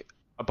like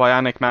a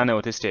bionic man now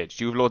at this stage?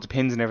 Do you have loads of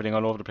pins and everything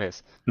all over the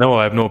place? No,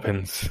 I have no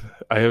pins.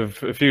 I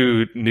have a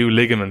few new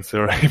ligaments,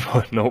 alright,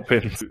 but no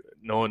pins.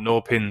 No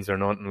pins or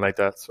nothing like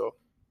that. So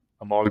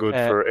I'm all good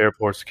for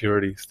airport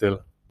security still.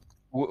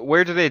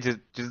 Where do they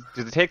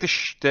take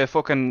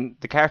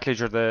the cartilage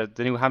or the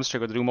new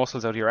hamstring or the new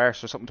muscles out of your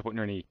arse or something to put in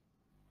your knee?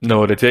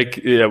 No, they take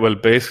like, do you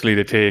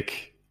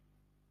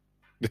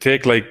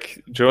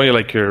know,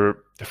 like the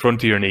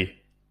front of your knee?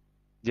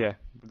 Yeah,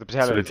 the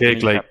patella. So they take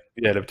the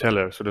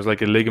patella. So there's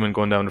like a ligament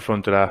going down the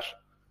front of that,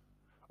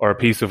 or a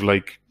piece of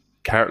like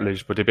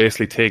cartilage, but they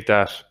basically take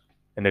that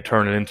and they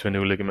turn it into a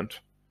new ligament.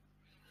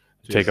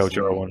 Take out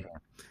your one.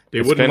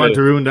 They wouldn't want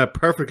to ruin that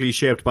perfectly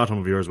shaped bottom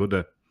of yours, would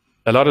they?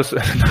 A lot of no,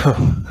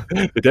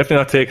 they're definitely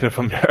not taking it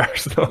from the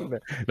arse.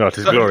 No, it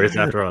is glorious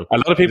after all. A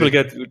lot of people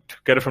get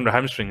it from the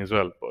hamstring as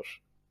well, but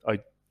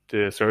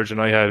the surgeon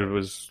I had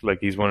was like,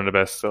 he's one of the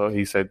best, so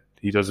he said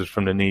he does it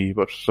from the knee,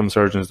 but some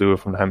surgeons do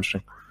it from the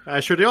hamstring.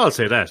 Sure, they all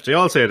say that. They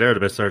all say they're the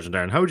best surgeon,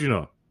 Darren. How would you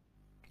know?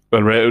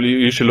 Well, Ray,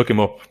 you should look him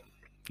up.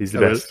 He's the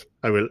best.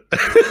 I will.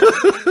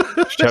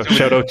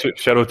 Shout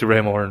out to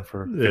Ray Moran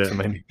for fixing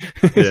my knee.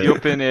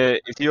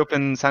 Is he up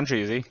in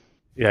Santry? Is he?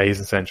 Yeah, he's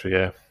in Santry.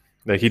 Yeah.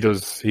 Like he'd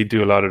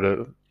do a lot of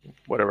the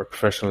whatever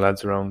professional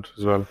lads around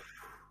as well.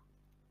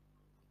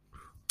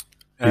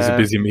 He's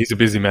a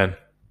busy man.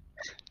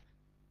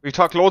 We've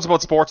talked loads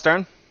about sports,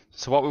 Darren.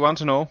 So what we want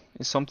to know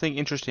is something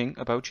interesting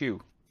about you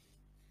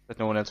that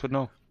no one else would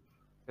know.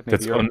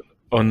 That's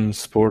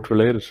unsport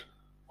related.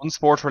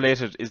 Unsport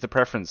related is the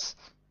preference.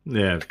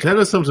 Yeah, tell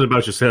us something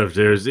about yourself.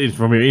 There's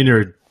from your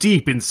inner,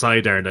 deep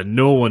inside there that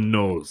no one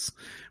knows.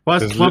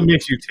 What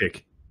makes you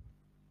tick?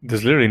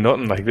 There's literally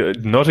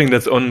nothing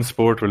that's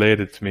unsport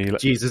related to me.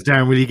 Jesus,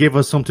 Darren, will you give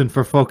us something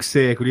for fuck's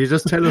sake? Will you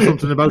just tell us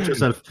something about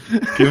yourself?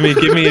 give me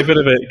a bit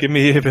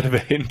of a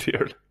hint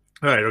here.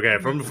 All right, okay.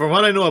 From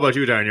what I know about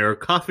you, Darren, you're a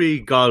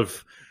coffee,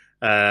 golf,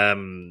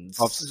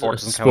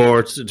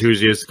 sports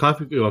enthusiast.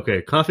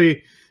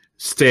 Coffee,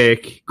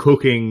 steak,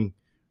 cooking.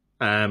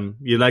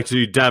 You like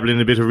to dabble in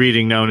a bit of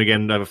reading now and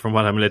again, from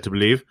what I'm led to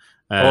believe.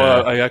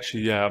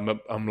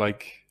 I'm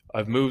like,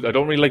 I've moved. I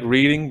don't really like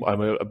reading.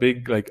 I'm a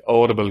big like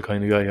Audible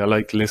kind of guy. I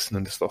like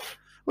listening to stuff.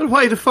 Well,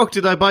 why the fuck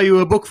did I buy you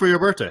a book for your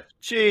birthday?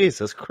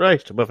 Jesus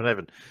Christ, above in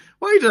heaven.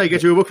 Why did I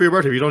get you a book for your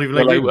birthday if you don't even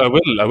like reading?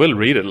 I will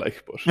read it,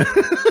 like, but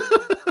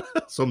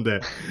someday.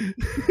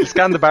 You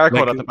scan the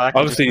barcode at the back.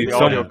 Obviously,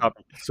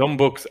 some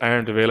books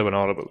aren't available on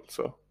Audible,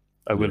 so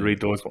I will read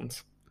those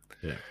ones.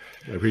 Yeah,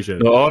 I appreciate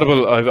it. No,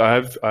 Audible. I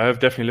have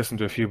definitely listened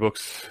to a few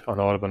books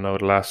on Audible now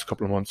the last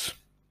couple of months.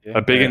 Yeah.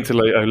 I'm big into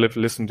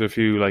listened to a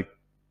few like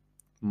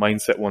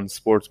mindset ones,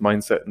 sports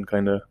mindset, and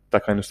kind of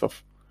that kind of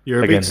stuff.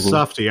 You're a big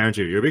softy, aren't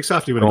you? You're a big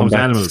softy when it comes to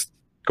animals.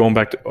 Going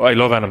back to, I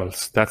love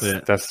animals. That's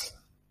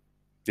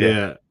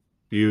yeah.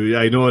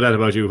 I know that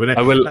about you. But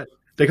I will.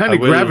 They kind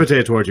of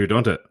gravitate towards you,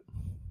 don't they?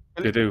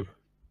 They do.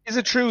 Is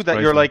it true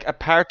that you're like a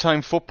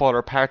part-time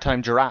footballer,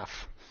 part-time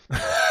giraffe?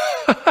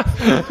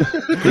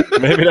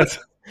 maybe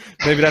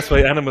that's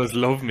why animals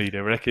love me. They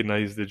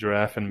recognize the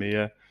giraffe in me.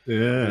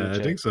 Yeah, I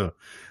think so.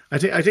 I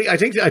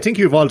think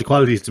you have all the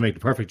qualities to make the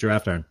perfect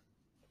giraffe, Darren.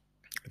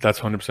 That's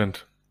 100%.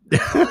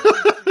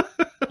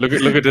 Look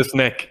at this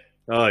neck.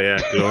 Oh yeah,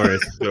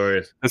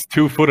 glorious. That's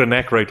 2 foot of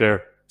neck right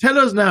there. Tell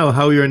us now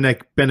how your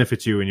neck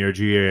benefits you in your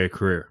GAA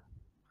career.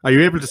 Are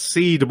you able to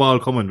see the ball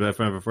coming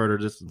from a further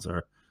distance,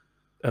 or?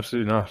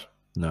 Absolutely not.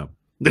 No.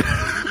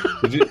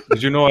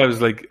 Did you know I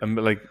was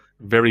I'm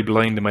very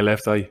blind in my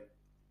left eye?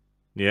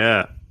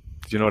 Yeah.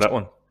 Did you know that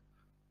one?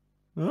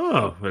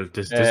 Oh, well,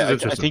 this is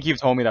interesting. I think you've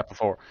told me that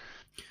before.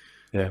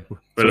 Yeah. Well,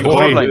 if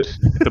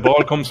the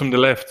ball comes from the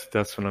left,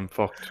 that's when I'm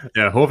fucked.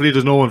 Yeah, hopefully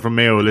there's no one from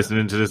Mayo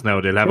listening to this now.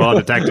 They'll have all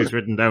the tactics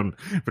written down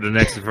for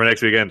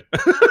next weekend.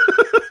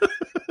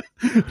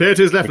 Play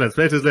to his left, lads.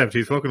 Play to his left.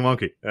 He's fucking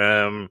wonky.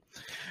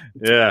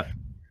 Yeah.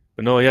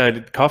 But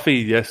no, coffee,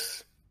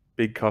 yes.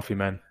 Big coffee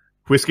man.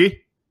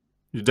 Whiskey?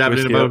 You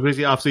dabbling in about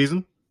whiskey off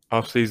season?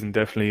 Off season,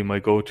 definitely my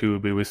go-to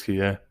would be whiskey.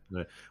 Yeah.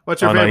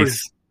 What's your favorite?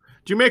 Ice.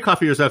 Do you make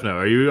coffee yourself now?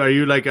 Are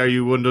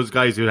you one of those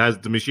guys who has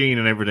the machine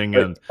and everything?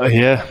 And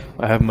yeah,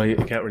 I have my. You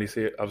can't really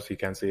see it. Obviously, you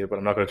can't see it, but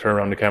I'm not going to turn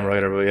around the camera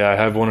either. But yeah, I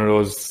have one of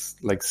those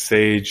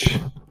Sage.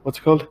 What's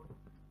it called?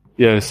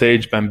 Yeah,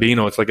 Sage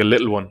Bambino. It's like a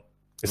little one.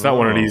 It's not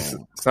one of these.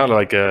 It's not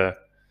like a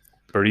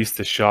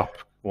barista shop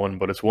one,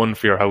 but it's one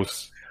for your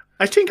house.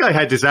 I think I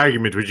had this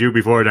argument with you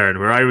before, Darren,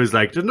 where I was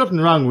like, "There's nothing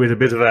wrong with a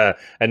bit of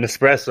an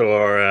espresso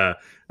or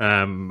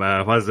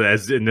what's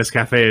it, in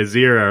Nescafe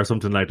Zero or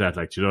something like that."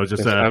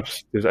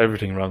 There's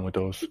everything wrong with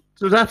those.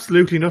 There's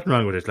absolutely nothing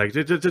wrong with it. Like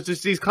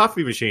these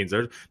coffee machines,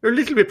 they're a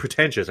little bit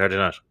pretentious, are they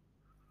not?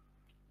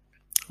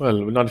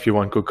 Well, not if you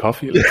want good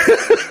coffee.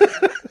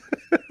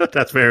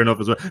 That's fair enough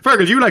as well.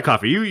 Fergal, you like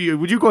coffee?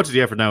 Would you go to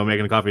the effort now of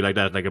making a coffee like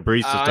that, like a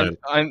barista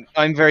style?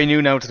 I'm very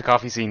new now to the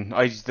coffee scene.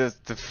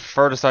 The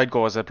furthest I'd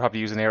go is I'd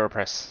probably use an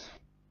AeroPress.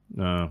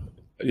 No.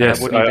 Yes,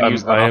 I wouldn't even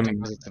use that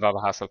because it's a lot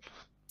of hassle.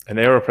 An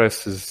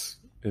AeroPress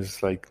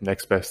is like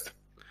next best.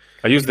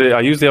 I use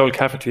the old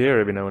cafetiere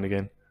every now and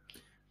again.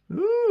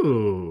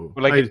 Ooh.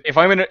 If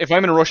I'm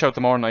in a rush out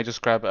the morning, I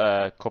just grab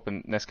a cup of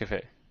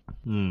Nescafe.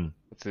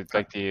 It's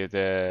like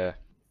the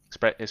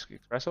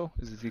espresso.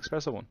 Is it the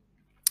espresso one?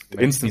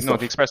 The instant stuff.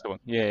 The espresso one.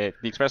 Yeah,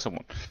 the espresso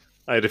one.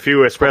 I had a few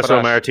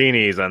espresso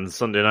martinis on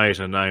Sunday night,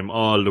 and I'm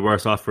all the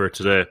worse off for it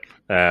today.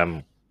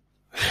 It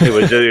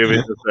was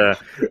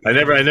just, I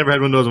never had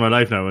one of those in my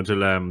life now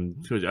until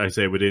I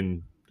say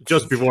within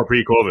just before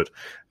pre-COVID,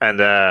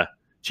 and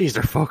geez,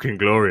 they're fucking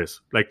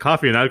glorious. Like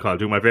coffee and alcohol,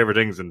 two of my favorite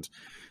things, and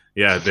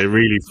yeah, they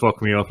really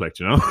fuck me up,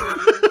 like, you know.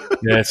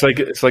 Yeah, it's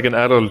like an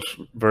adult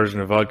version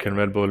of vodka and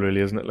Red Bull,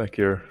 really, isn't it? Like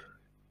you're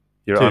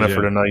on it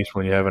for the night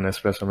when you have an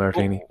espresso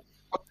martini.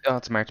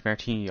 It's a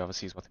martini,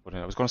 obviously, is what they put in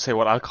it. I was going to say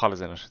what alcohol is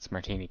in it. It's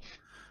martini.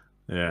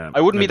 Yeah, I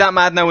wouldn't be that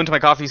mad now into my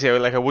coffee. Say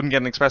I wouldn't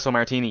get an espresso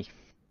martini.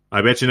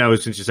 I bet you now,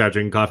 since you start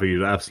drinking coffee,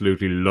 you'll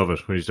absolutely love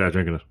it when you start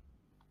drinking it.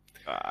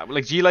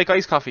 Do you like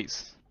iced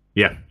coffees?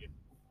 Yeah.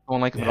 I don't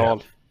like them at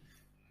all.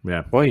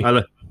 Yeah. Why?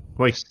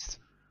 Why?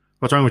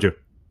 What's wrong with you?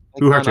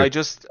 Who hurt you?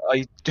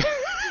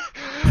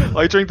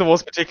 I drink the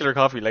most particular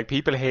coffee. Like,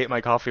 people hate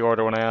my coffee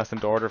order when I ask them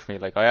to order for me.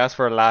 Like, I ask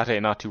for a latte,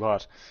 not too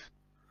hot.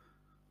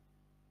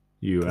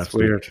 That's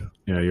weird.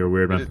 Yeah, you're a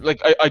weird man.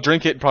 Like, I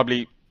drink it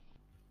probably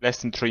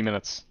less than 3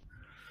 minutes.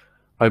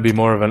 I'd be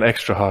more of an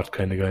extra hot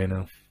kind of guy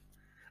now.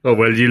 Oh,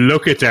 well, you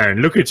look at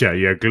Darren. Look at you.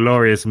 You're a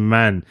glorious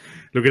man.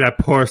 Look at that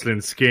porcelain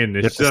skin.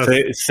 It's just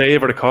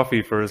savor the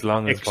coffee for as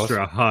long as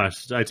possible. Extra hot.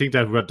 I think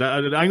I'm going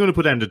to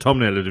put that in the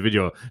thumbnail of the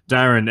video.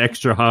 Darren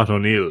Extra Hot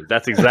O'Neill.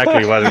 That's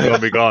exactly what it's going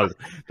to be called.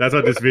 That's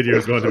what this video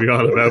is going to be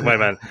all about, my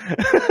man.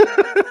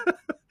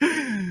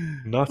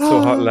 Not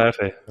so hot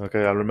latte.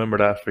 Okay, I'll remember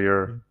that for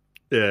your...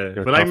 Yeah,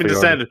 but I'm in the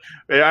stand.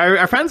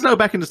 Are fans now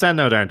back in the stand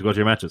now, Darren, to go to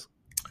your matches?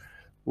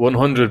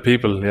 100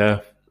 people,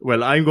 yeah.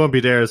 Well, I'm going to be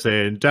there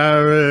saying,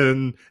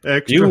 Darren,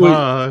 extra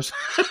hot.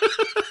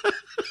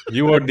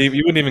 You wouldn't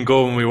even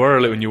go when you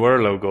were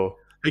allowed to go.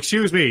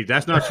 Excuse me,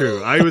 that's not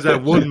true. I was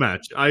at one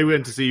match. I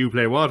went to see you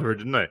play Waterford,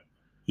 didn't I?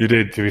 You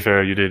did, to be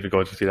fair. You did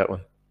go to see that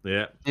one.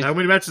 Yeah. How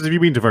many matches have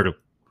you been to, Virgil?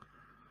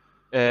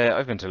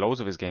 I've been to loads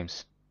of his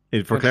games.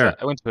 For Clare?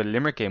 I went to a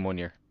Limerick game one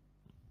year.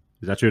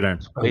 Is that true,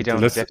 Darren? Way down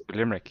to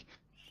Limerick.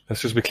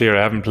 Let's just be clear,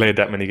 I haven't played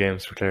that many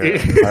games for Clare.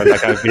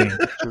 I've been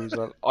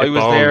I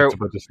was there,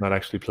 but just not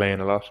actually playing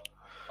a lot.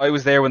 I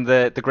was there when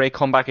the great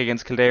comeback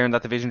against Kildare in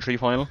that Division 3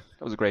 final.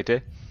 That was a great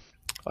day.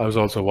 I was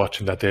also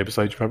watching that day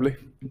beside you, probably.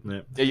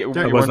 Yeah,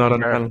 I was not on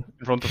the panel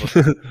in front of us.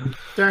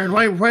 Darren,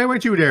 why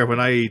weren't you there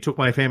when I took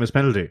my famous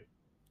penalty?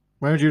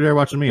 Why weren't you there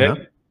watching me?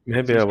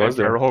 Maybe I was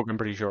there. I'm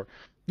pretty sure.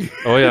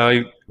 Oh yeah,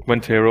 I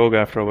went to Rogue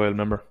after a while.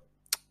 Remember?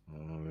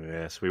 Oh,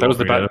 yes, that was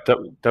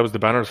the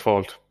banner's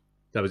fault.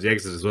 That was the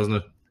Exodus, wasn't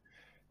it?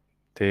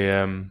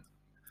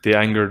 They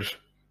angered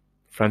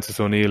Francis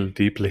O'Neill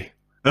deeply.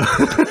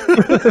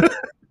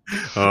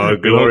 Oh,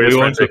 glorious!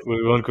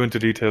 We won't go into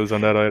details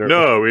on that either.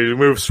 No, we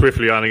move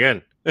swiftly on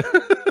again.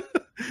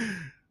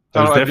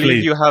 I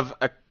believe you have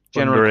a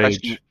general underage.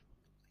 question.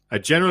 A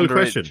general Underage.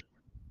 question.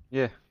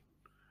 Yeah.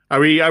 Are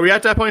we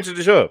at that point of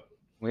the show?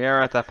 We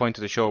are at that point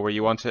of the show where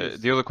you want to.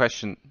 The other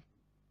question.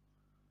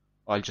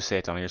 I'll just say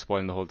it, Donna. You're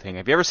spoiling the whole thing.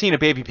 Have you ever seen a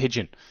baby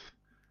pigeon?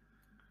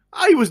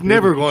 I was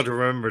never going to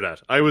remember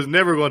that. I was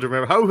never going to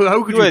remember.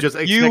 How could you just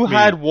expect You me?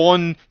 had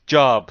one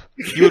job.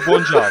 You had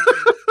one job.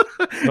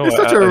 No, It's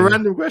such a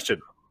random question.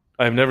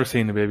 I've never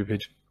seen a baby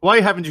pigeon.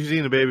 Why haven't you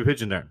seen a baby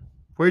pigeon there?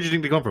 Where do you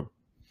think they come from?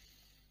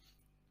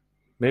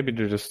 Maybe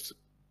they're just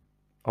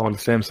all the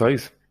same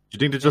size. Do you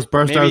think they just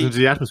burst out Maybe- into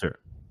the atmosphere?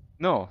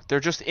 No, they're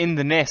just in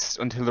the nest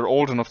until they're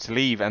old enough to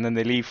leave, and then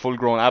they leave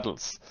full-grown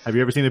adults. Have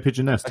you ever seen a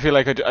pigeon nest? I feel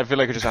like I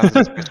just answered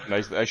this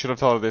question. I should have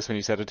thought of this when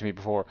you said it to me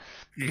before.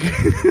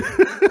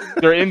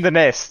 They're in the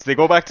nest. They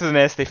go back to the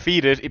nest. They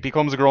feed it. It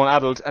becomes a grown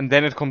adult, and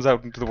then it comes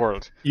out into the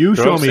world. You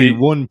They're show me obviously-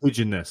 one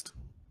pigeon nest.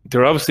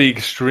 They're obviously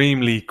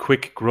extremely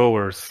quick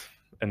growers,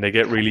 and they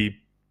get really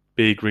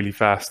big really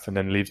fast and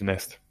then leave the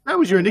nest. That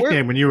was your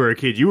nickname when you were a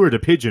kid. You were the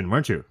pigeon,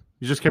 weren't you?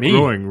 You just kept Me?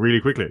 growing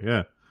really quickly.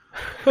 Yeah.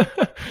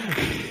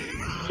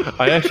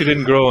 I actually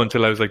didn't grow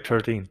until I was like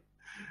 13.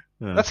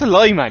 That's a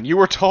lie, man. You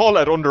were tall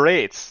at under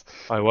 8s.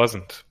 I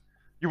wasn't.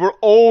 You were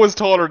always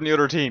taller than the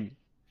other team.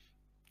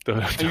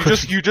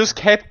 And you just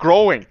kept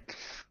growing.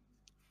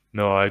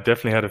 No, I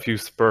definitely had a few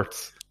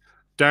spurts.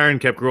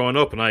 Darren kept growing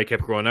up and I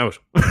kept growing out.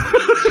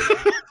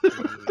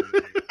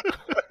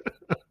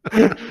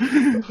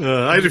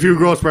 I had a few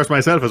growth spurts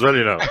myself as well,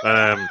 you know.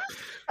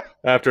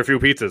 After a few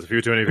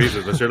too many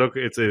pizzas. But sure, look,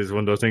 it's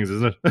one of those things,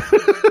 isn't it?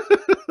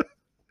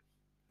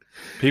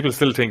 People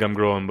still think I'm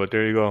growing, but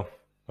there you go.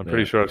 I'm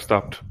pretty sure I've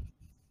stopped.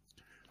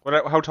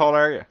 How tall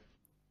are you?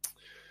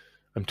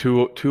 I'm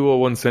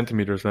 201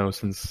 centimeters now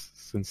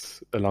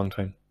since a long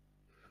time.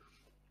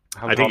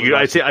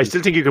 I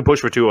still think you can push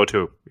for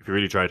 202 if you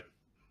really tried.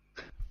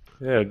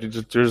 Yeah,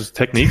 there's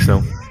techniques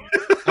now.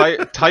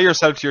 Tie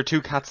yourself to your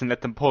two cats and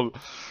let them pull.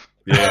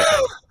 Yeah.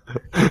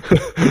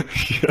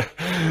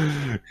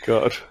 Yeah.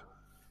 God.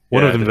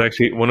 One of them's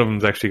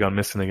actually gone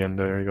missing again.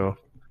 There you go.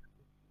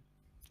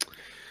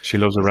 She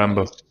loves a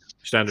Rambo.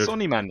 Standard.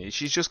 Sonny, man,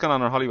 she's just gone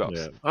on her hollywops.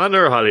 Yeah. On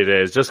her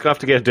holidays, just have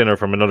to get dinner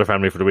from another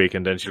family for the week,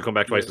 and then she'll come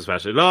back twice as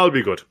fast. It'll all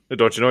be good.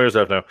 Don't you know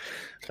yourself now?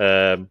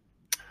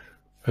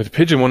 The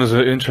pigeon one is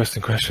an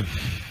interesting question.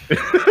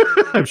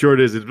 I'm sure it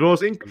is.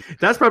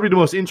 That's probably the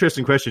most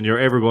interesting question you're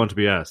ever going to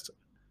be asked.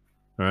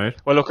 All right.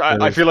 Well, look,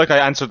 I feel like I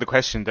answered the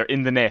question. They're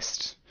in the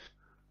nest.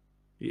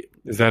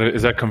 Is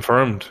that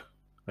confirmed?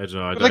 I don't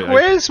know. But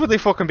where else would they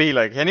fucking be?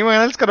 Like, anyone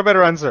else got a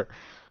better answer?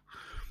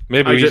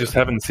 Maybe we just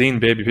haven't seen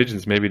baby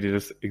pigeons. Maybe they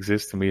just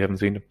exist and we haven't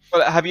seen them.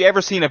 Well, have you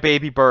ever seen a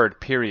baby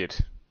bird? Period.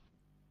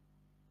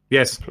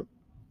 Yes.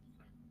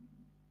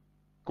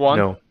 Go on.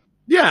 No.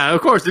 Yeah,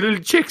 of course. The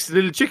little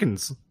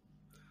chickens.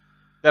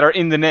 That are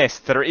in the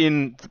nest. That are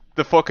in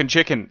the fucking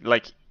chicken,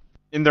 like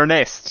in their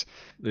nest.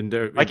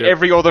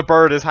 Every other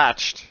bird is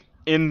hatched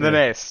in the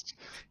nest.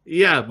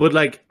 Yeah, but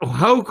like,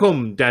 how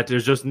come that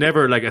there's just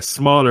never like a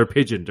smaller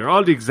pigeon? They're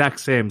all the exact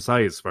same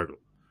size, Fergal.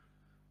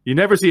 You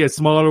never see a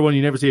smaller one,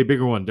 you never see a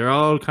bigger one. They're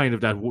all kind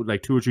of that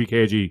like 2 or 3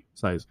 kg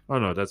size. Oh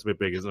no, that's a bit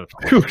big, isn't it?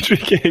 2 or 3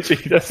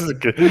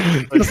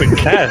 kg. That's a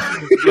cat.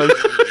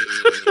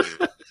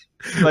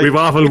 We've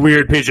awful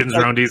weird pigeons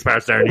around these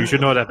parts, Darren. You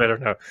should know that better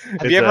now.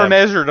 Have you ever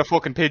measured a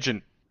fucking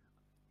pigeon?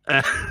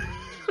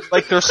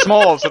 Like, they're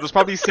small, so there's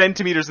probably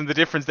centimeters in the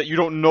difference that you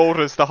don't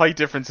notice the height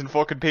difference in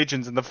fucking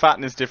pigeons and the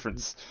fatness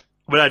difference.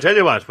 But I tell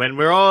you what, when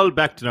we're all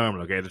back to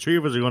normal, okay, the three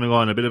of us are going to go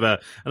on a bit of an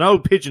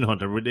old pigeon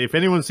hunt. If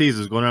anyone sees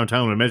us going around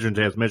town with measuring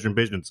tapes, measuring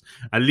pigeons,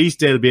 at least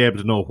they'll be able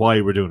to know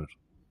why we're doing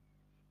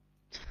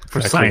it.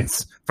 For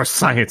science. For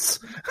science.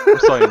 For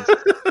science.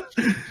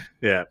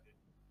 Yeah.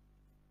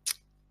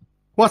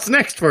 What's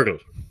next, Fergal?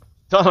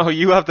 Dono,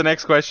 you have the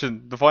next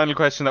question, the final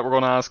question that we're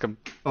going to ask him.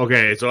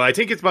 Okay, so I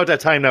think it's about that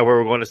time now where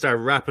we're going to start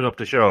wrapping up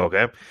the show,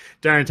 okay?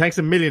 Darren, thanks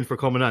a million for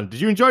coming on.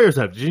 Did you enjoy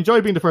yourself? Did you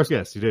enjoy being the first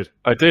guest? You did?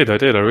 I did. I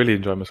really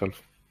enjoyed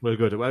myself. Well,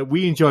 good. Well,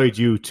 we enjoyed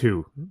you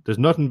too. There's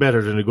nothing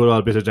better than a good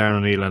old bit of Darren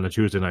O'Neill on a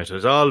Tuesday night.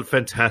 It's all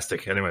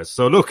fantastic anyways.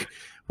 So look,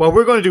 what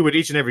we're going to do with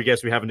each and every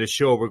guest we have in this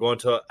show, we're going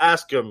to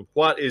ask them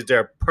what is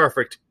their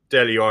perfect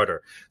deli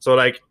order. So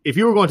like, if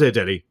you were going to a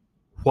deli,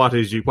 what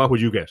would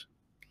you get?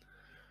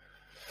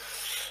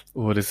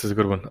 Oh, this is a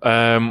good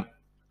one.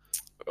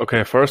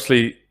 Okay,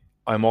 firstly,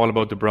 I'm all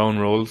about the brown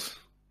rolls.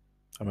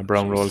 I'm a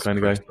brown roll kind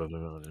of guy.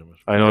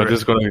 I know this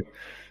is going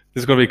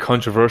to be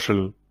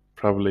controversial,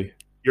 probably.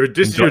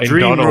 This is your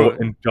dream roll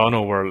in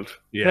Dono world.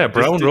 Yeah,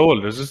 brown roll.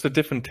 There's just a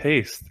different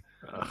taste.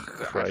 I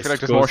feel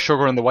like there's more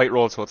sugar in the white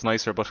roll, so it's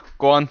nicer. But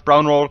go on,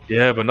 brown roll.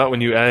 Yeah, but not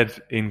when you add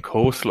in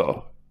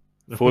coleslaw,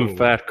 full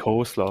fat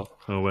coleslaw.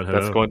 Oh well,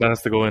 that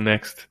has to go in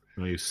next.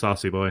 Oh, you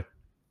saucy boy.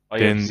 I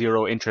have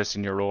zero interest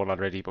in your roll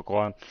already, but go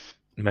on.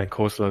 Man,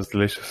 coleslaw is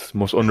delicious.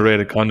 Most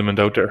underrated condiment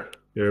out there.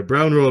 You're a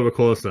brown roll with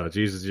coleslaw.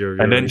 Jesus,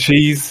 you're and then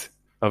cheese.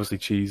 Obviously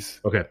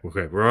cheese. Okay.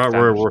 We're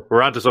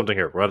onto something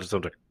here. We're onto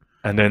something.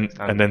 And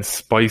then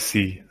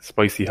spicy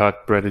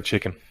hot breaded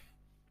chicken.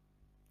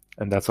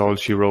 And that's all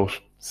she wrote.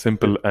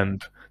 Simple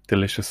and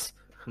delicious.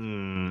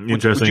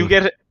 Interesting. Would you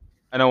get it?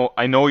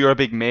 I know you're a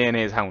big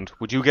mayonnaise hound.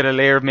 Would you get a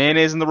layer of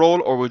mayonnaise in the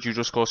roll, or would you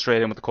just go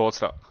straight in with the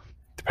coleslaw?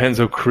 Depends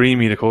how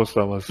creamy the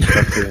coleslaw was.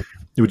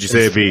 Would you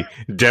say it'd be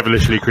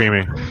devilishly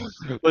creamy?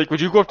 Like, would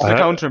you go up to the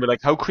counter and be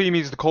like, "How creamy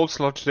is the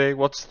coleslaw today?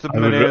 What's the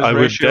mayonnaise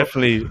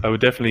ratio?" I would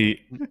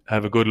definitely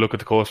have a good look at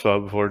the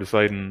coleslaw before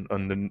deciding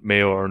on the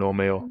mayo or no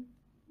mayo.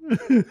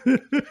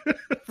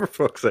 For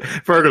fuck's sake,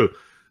 Fergal,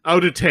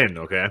 out of 10,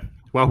 okay,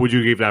 what would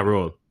you give that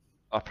roll?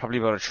 Probably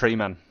about a 3,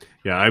 man.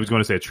 Yeah, I was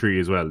going to say 3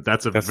 as well.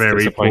 That's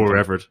very poor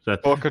effort.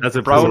 That's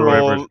a brown poor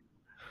roll, effort.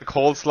 The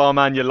coleslaw,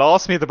 man. You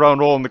lost me at the brown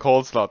roll and the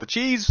coleslaw. The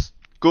cheese,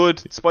 good.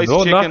 Spicy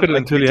Don't chicken. knock it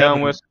until you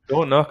down with.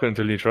 Don't knock it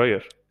until you try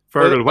it.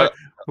 Fergal, while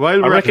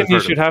I we're reckon at you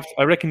this, should have.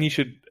 I reckon you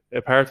should.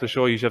 A part of the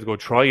show, you should have to go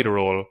try the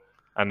roll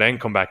and then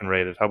come back and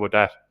rate it. How about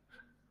that?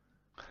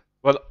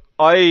 Well,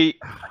 I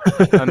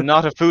am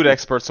not a food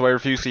expert, so I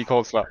refuse to eat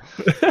coleslaw.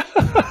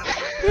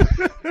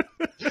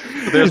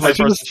 So there's my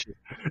first issue.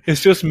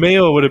 It's just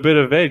mayo with a bit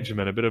of veg,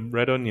 man, a bit of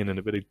red onion and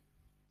a bit of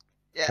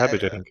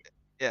cabbage, I think.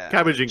 Yeah,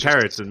 cabbage and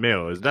carrots and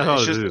mayo. Is that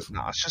all it is?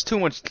 No, it's just too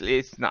much.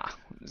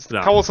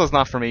 Coleslaw's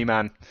not for me,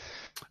 man.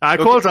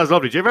 Coleslaw's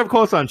lovely. Do you ever have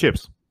coleslaw and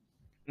chips?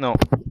 No.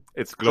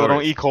 It's So I glorious.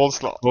 don't eat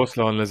coleslaw.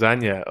 Coleslaw and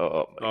lasagna.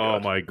 Oh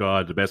my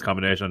god, the best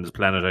combination on this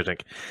planet, I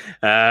think.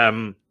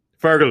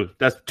 Fergal,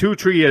 that's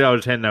 3 out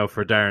of 10 now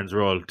for Darren's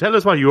role. Tell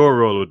us what your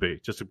role would be,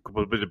 just to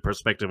put a bit of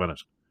perspective on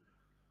it.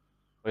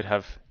 I'd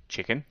have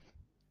chicken.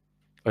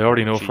 I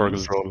already know Cheese.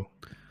 Fergal's role.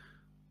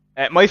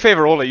 My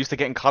favourite roll I used to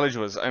get in college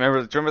was, do you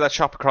remember that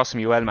shop across from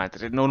UL, man? They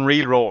did an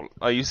unreal roll.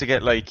 I used to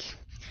get like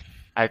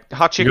a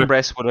hot chicken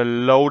breast with a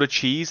load of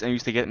cheese, and I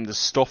used to get them to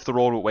stuff the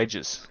roll with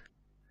wedges.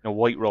 A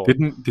white roll.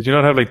 Did you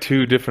not have like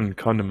 2 different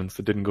condiments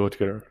that didn't go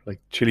together? Like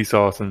chili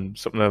sauce and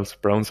something else,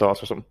 brown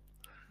sauce or something?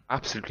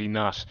 Absolutely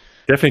not.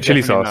 Definitely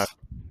chili sauce. Not.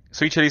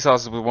 Sweet chili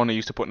sauce was one I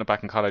used to put in it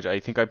back in college. I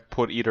think I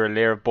put either a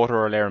layer of butter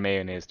or a layer of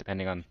mayonnaise,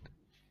 depending on...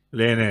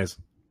 Mayonnaise.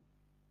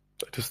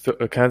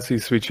 I can't see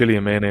sweet chili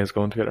and mayonnaise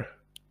going together.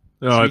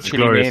 No, sweet it's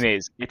chili glorious.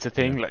 mayonnaise. It's a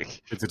thing,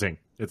 like... It's a thing.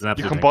 It's an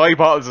absolute You can thing. buy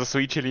bottles of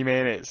sweet chili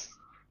mayonnaise.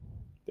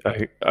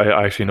 I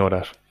actually know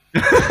that.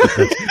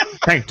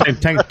 Thanks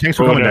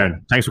for coming,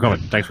 Darren. Thanks for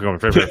coming.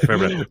 Fair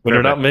play. When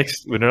they're not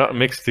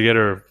mixed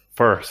together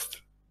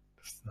first.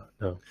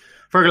 No.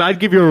 Fergal, I'd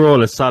give your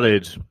role a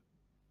solid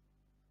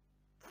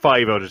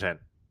 5 out of 10.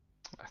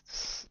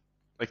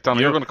 Like,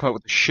 Donald, you're going to come out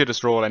with the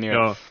shittest roll anyway.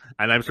 No,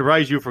 and I'm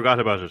surprised you forgot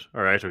about it.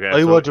 All right, okay.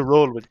 I want to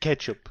roll with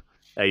ketchup.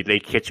 I'd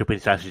like ketchup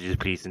and sausages,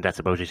 please, and that's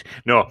about it.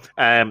 No,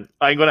 I'm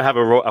going to have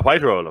a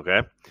white roll,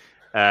 okay?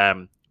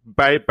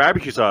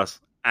 Barbecue sauce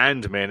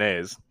and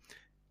mayonnaise.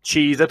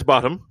 Cheese at the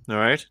bottom, all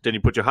right? Then you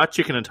put your hot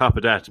chicken on top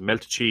of that,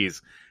 melted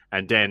cheese,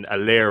 and then a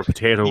layer of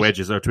potato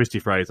wedges or twisty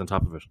fries on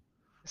top of it.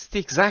 It's the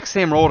exact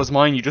same roll as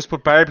mine. You just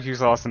put barbecue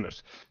sauce in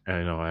it.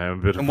 I know, I am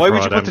a bit of And a why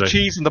would you fraud, put the haven't I?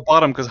 cheese in the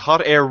bottom? Because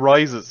hot air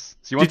rises.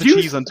 So you want the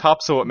cheese on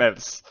top so it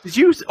melts. Did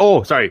you?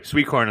 Oh, sorry,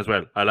 sweet corn as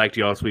well. I like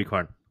the all sweet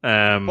corn.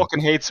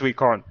 Fucking hate sweet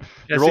corn.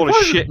 Yeah, Your roll see,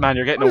 is shit, man.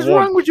 You're getting What is a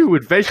 1. wrong with you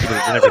with vegetables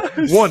and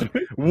everything?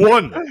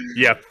 One.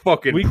 Yeah,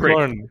 fucking Sweet prick.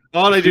 corn.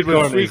 All I did was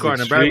Corn sweet is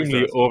corn and barbecue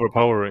extremely sauce.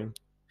 overpowering.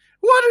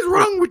 What is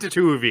wrong with the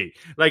two of you?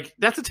 Like,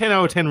 that's a 10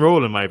 out of 10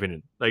 roll, in my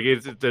opinion. Like,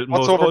 it's the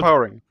What's most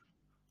overpowering?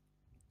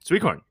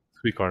 Sweet corn.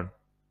 Sweet corn.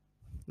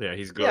 Yeah,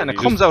 he's good. Yeah, and it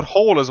comes out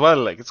whole as well.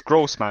 Like, it's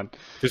gross, man.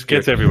 Just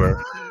gets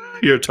everywhere.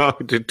 You're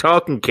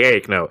talking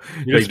cake now.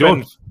 You Like,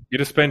 don't.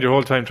 just spend your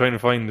whole time trying to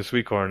find the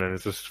sweet corn and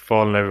it's just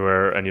falling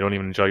everywhere and you don't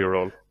even enjoy your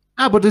roll.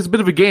 But it's a bit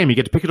of a game. You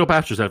get to pick it up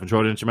after yourself and throw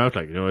it into your mouth.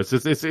 Like, you know,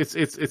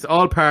 it's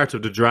all part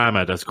of the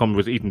drama that's come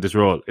with eating this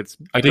roll. It's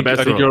I think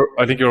roll.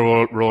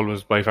 your roll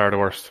was by far the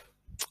worst.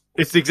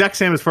 It's the exact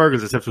same as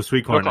Fergal's except with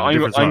sweet corn. Look, and a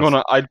different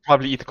sauce. I'd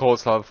probably eat the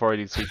coleslaw before I'd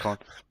eat sweet corn.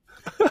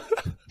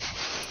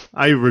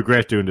 I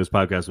regret doing this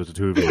podcast with the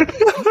two of you.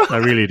 I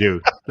really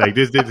do. Like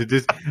this.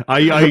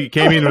 I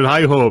came in with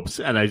high hopes,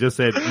 and I just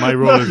said my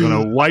role is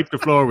going to wipe the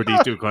floor with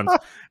these two cunts.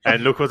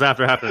 And look what's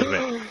after happening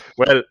to me.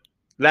 Well,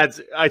 lads,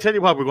 I tell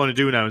you what we're going to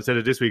do now instead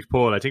of this week's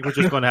poll. I think we're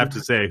just going to have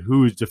to say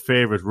who's the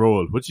favorite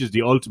role, which is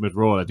the ultimate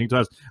role. I think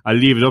I'll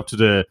leave it up to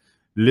the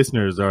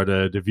listeners or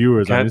the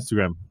viewers on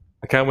Instagram.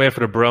 I can't wait for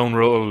the brown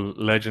roll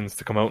legends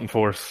to come out in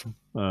force.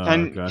 Oh,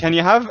 Can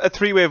you have a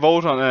 3-way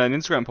vote on an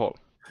Instagram poll?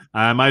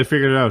 I might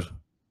figure it out.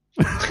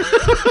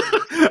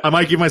 I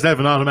might give myself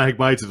an automatic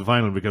bye to the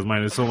final because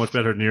mine is so much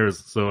better than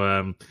yours.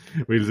 So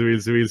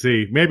we'll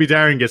see. Maybe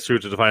Darren gets through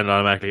to the final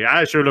automatically.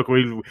 Sure. Look,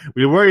 we'll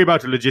worry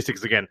about the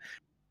logistics again.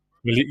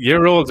 Well,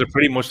 your rolls are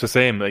pretty much the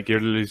same. Like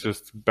you're literally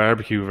just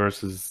barbecue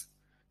versus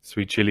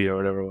sweet chili or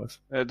whatever it was.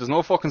 There's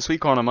no fucking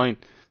sweet corn on mine.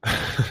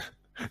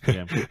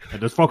 Yeah,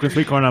 and there's fucking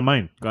sweet corn on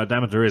mine. God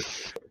damn it, there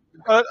is.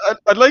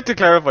 I'd like to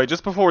clarify,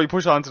 just before we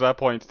push on to that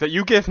point, that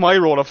you gave my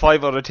roll a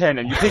 5 out of 10,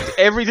 and you picked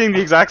everything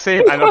the exact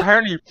same, and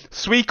apparently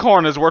sweet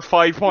corn is worth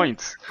 5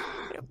 points.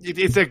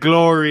 It's a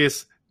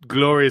glorious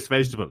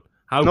vegetable.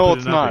 How No, could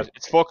it's it not. be?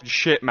 It's fucking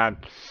shit, man.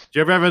 Do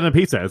you ever have it on a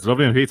pizza? It's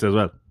lovely on pizza as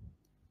well.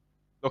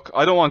 Look,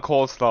 I don't want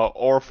coleslaw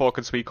or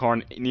fucking sweet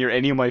corn near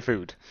any of my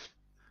food.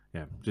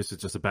 Yeah, this is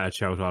just a bad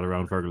shout all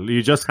around, Fergal.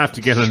 You just have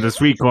to get on the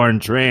sweet corn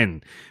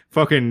train.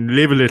 Fucking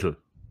live a little.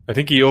 I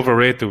think he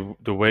overrated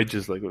the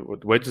wedges. Like,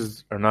 the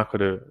wedges are not going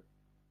to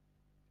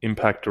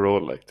impact the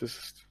roll. Like,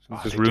 this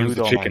just ruins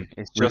the chicken.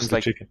 Man.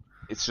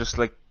 It's just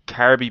like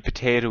carby,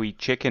 potatoey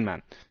chicken,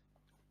 man.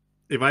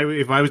 If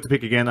I was to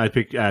pick again, I'd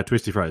pick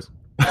twisty fries.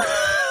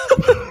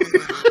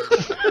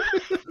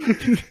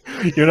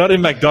 You're not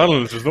in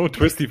McDonald's. There's no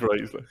twisty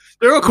fries. Like.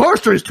 There, of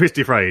course, there is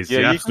twisty fries.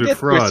 Yeah, you can get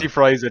fraud. twisty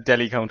fries at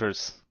deli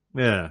counters.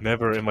 Yeah,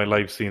 never in my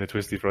life seen a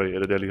twisty fry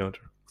at a deli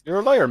counter. You're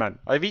a liar, man.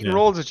 I've eaten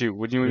rolls at you.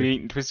 Would you be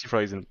eating twisty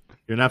fries in?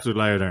 You're an absolute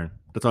liar, Darren.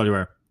 That's all you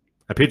are.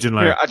 A pigeon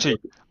liar. Here, actually,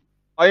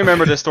 I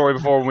remember this story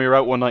before when we were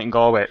out one night in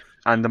Galway,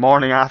 and the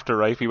morning after,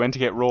 right, we went to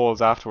get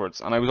rolls afterwards,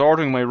 and I was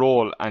ordering my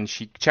roll, and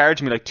she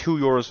charged me like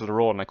 €2 for the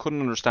roll, and I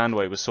couldn't understand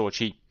why it was so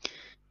cheap.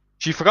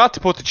 She forgot to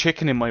put the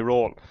chicken in my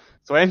roll,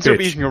 so I ended up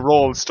eating a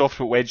roll stuffed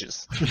with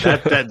wedges.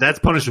 That's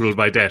punishable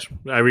by death.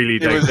 I really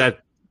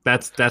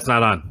that's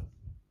not on.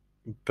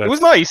 It was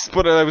nice,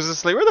 but I was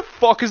just like, where the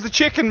fuck is the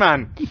chicken,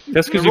 man?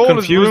 That's because you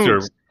confused her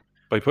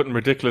by putting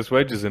ridiculous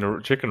wedges in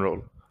a chicken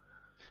roll.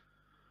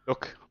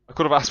 Look, I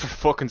could have asked for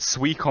fucking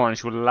sweet corn and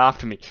she would have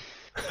laughed at me.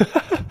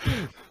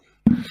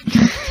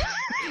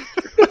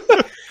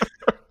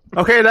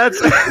 Okay, lads.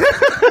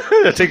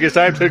 I think it's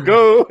time to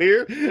go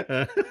here.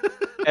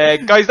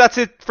 Guys, that's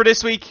it for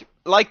this week.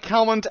 Like,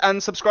 comment,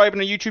 and subscribe on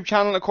our YouTube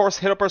channel. Of course,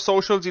 hit up our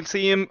socials. You'll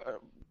see him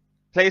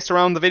placed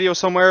around the video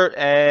somewhere.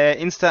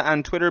 Insta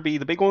and Twitter be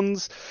the big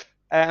ones.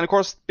 And of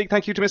course, big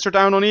thank you to Mr.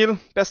 Darren O'Neill.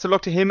 Best of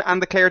luck to him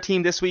and the Clare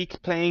team this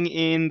week, playing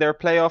in their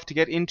playoff to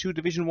get into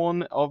Division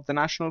 1 of the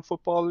National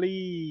Football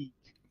League.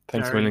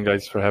 Thanks a million,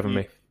 guys, for having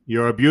me.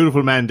 You're a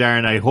beautiful man,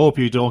 Darren. I hope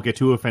you don't get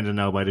too offended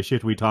now by the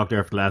shit we talked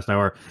there for the last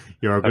hour.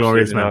 You're a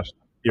glorious man.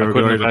 I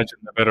couldn't imagine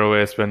a better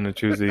way of spending a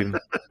Tuesday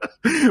evening.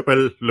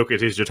 Well, look,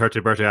 it is your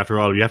 30th birthday after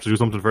all. You have to do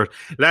something first.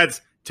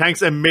 Lads,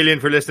 thanks a million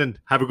for listening.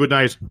 Have a good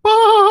night.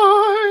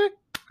 Bye!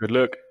 Good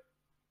luck.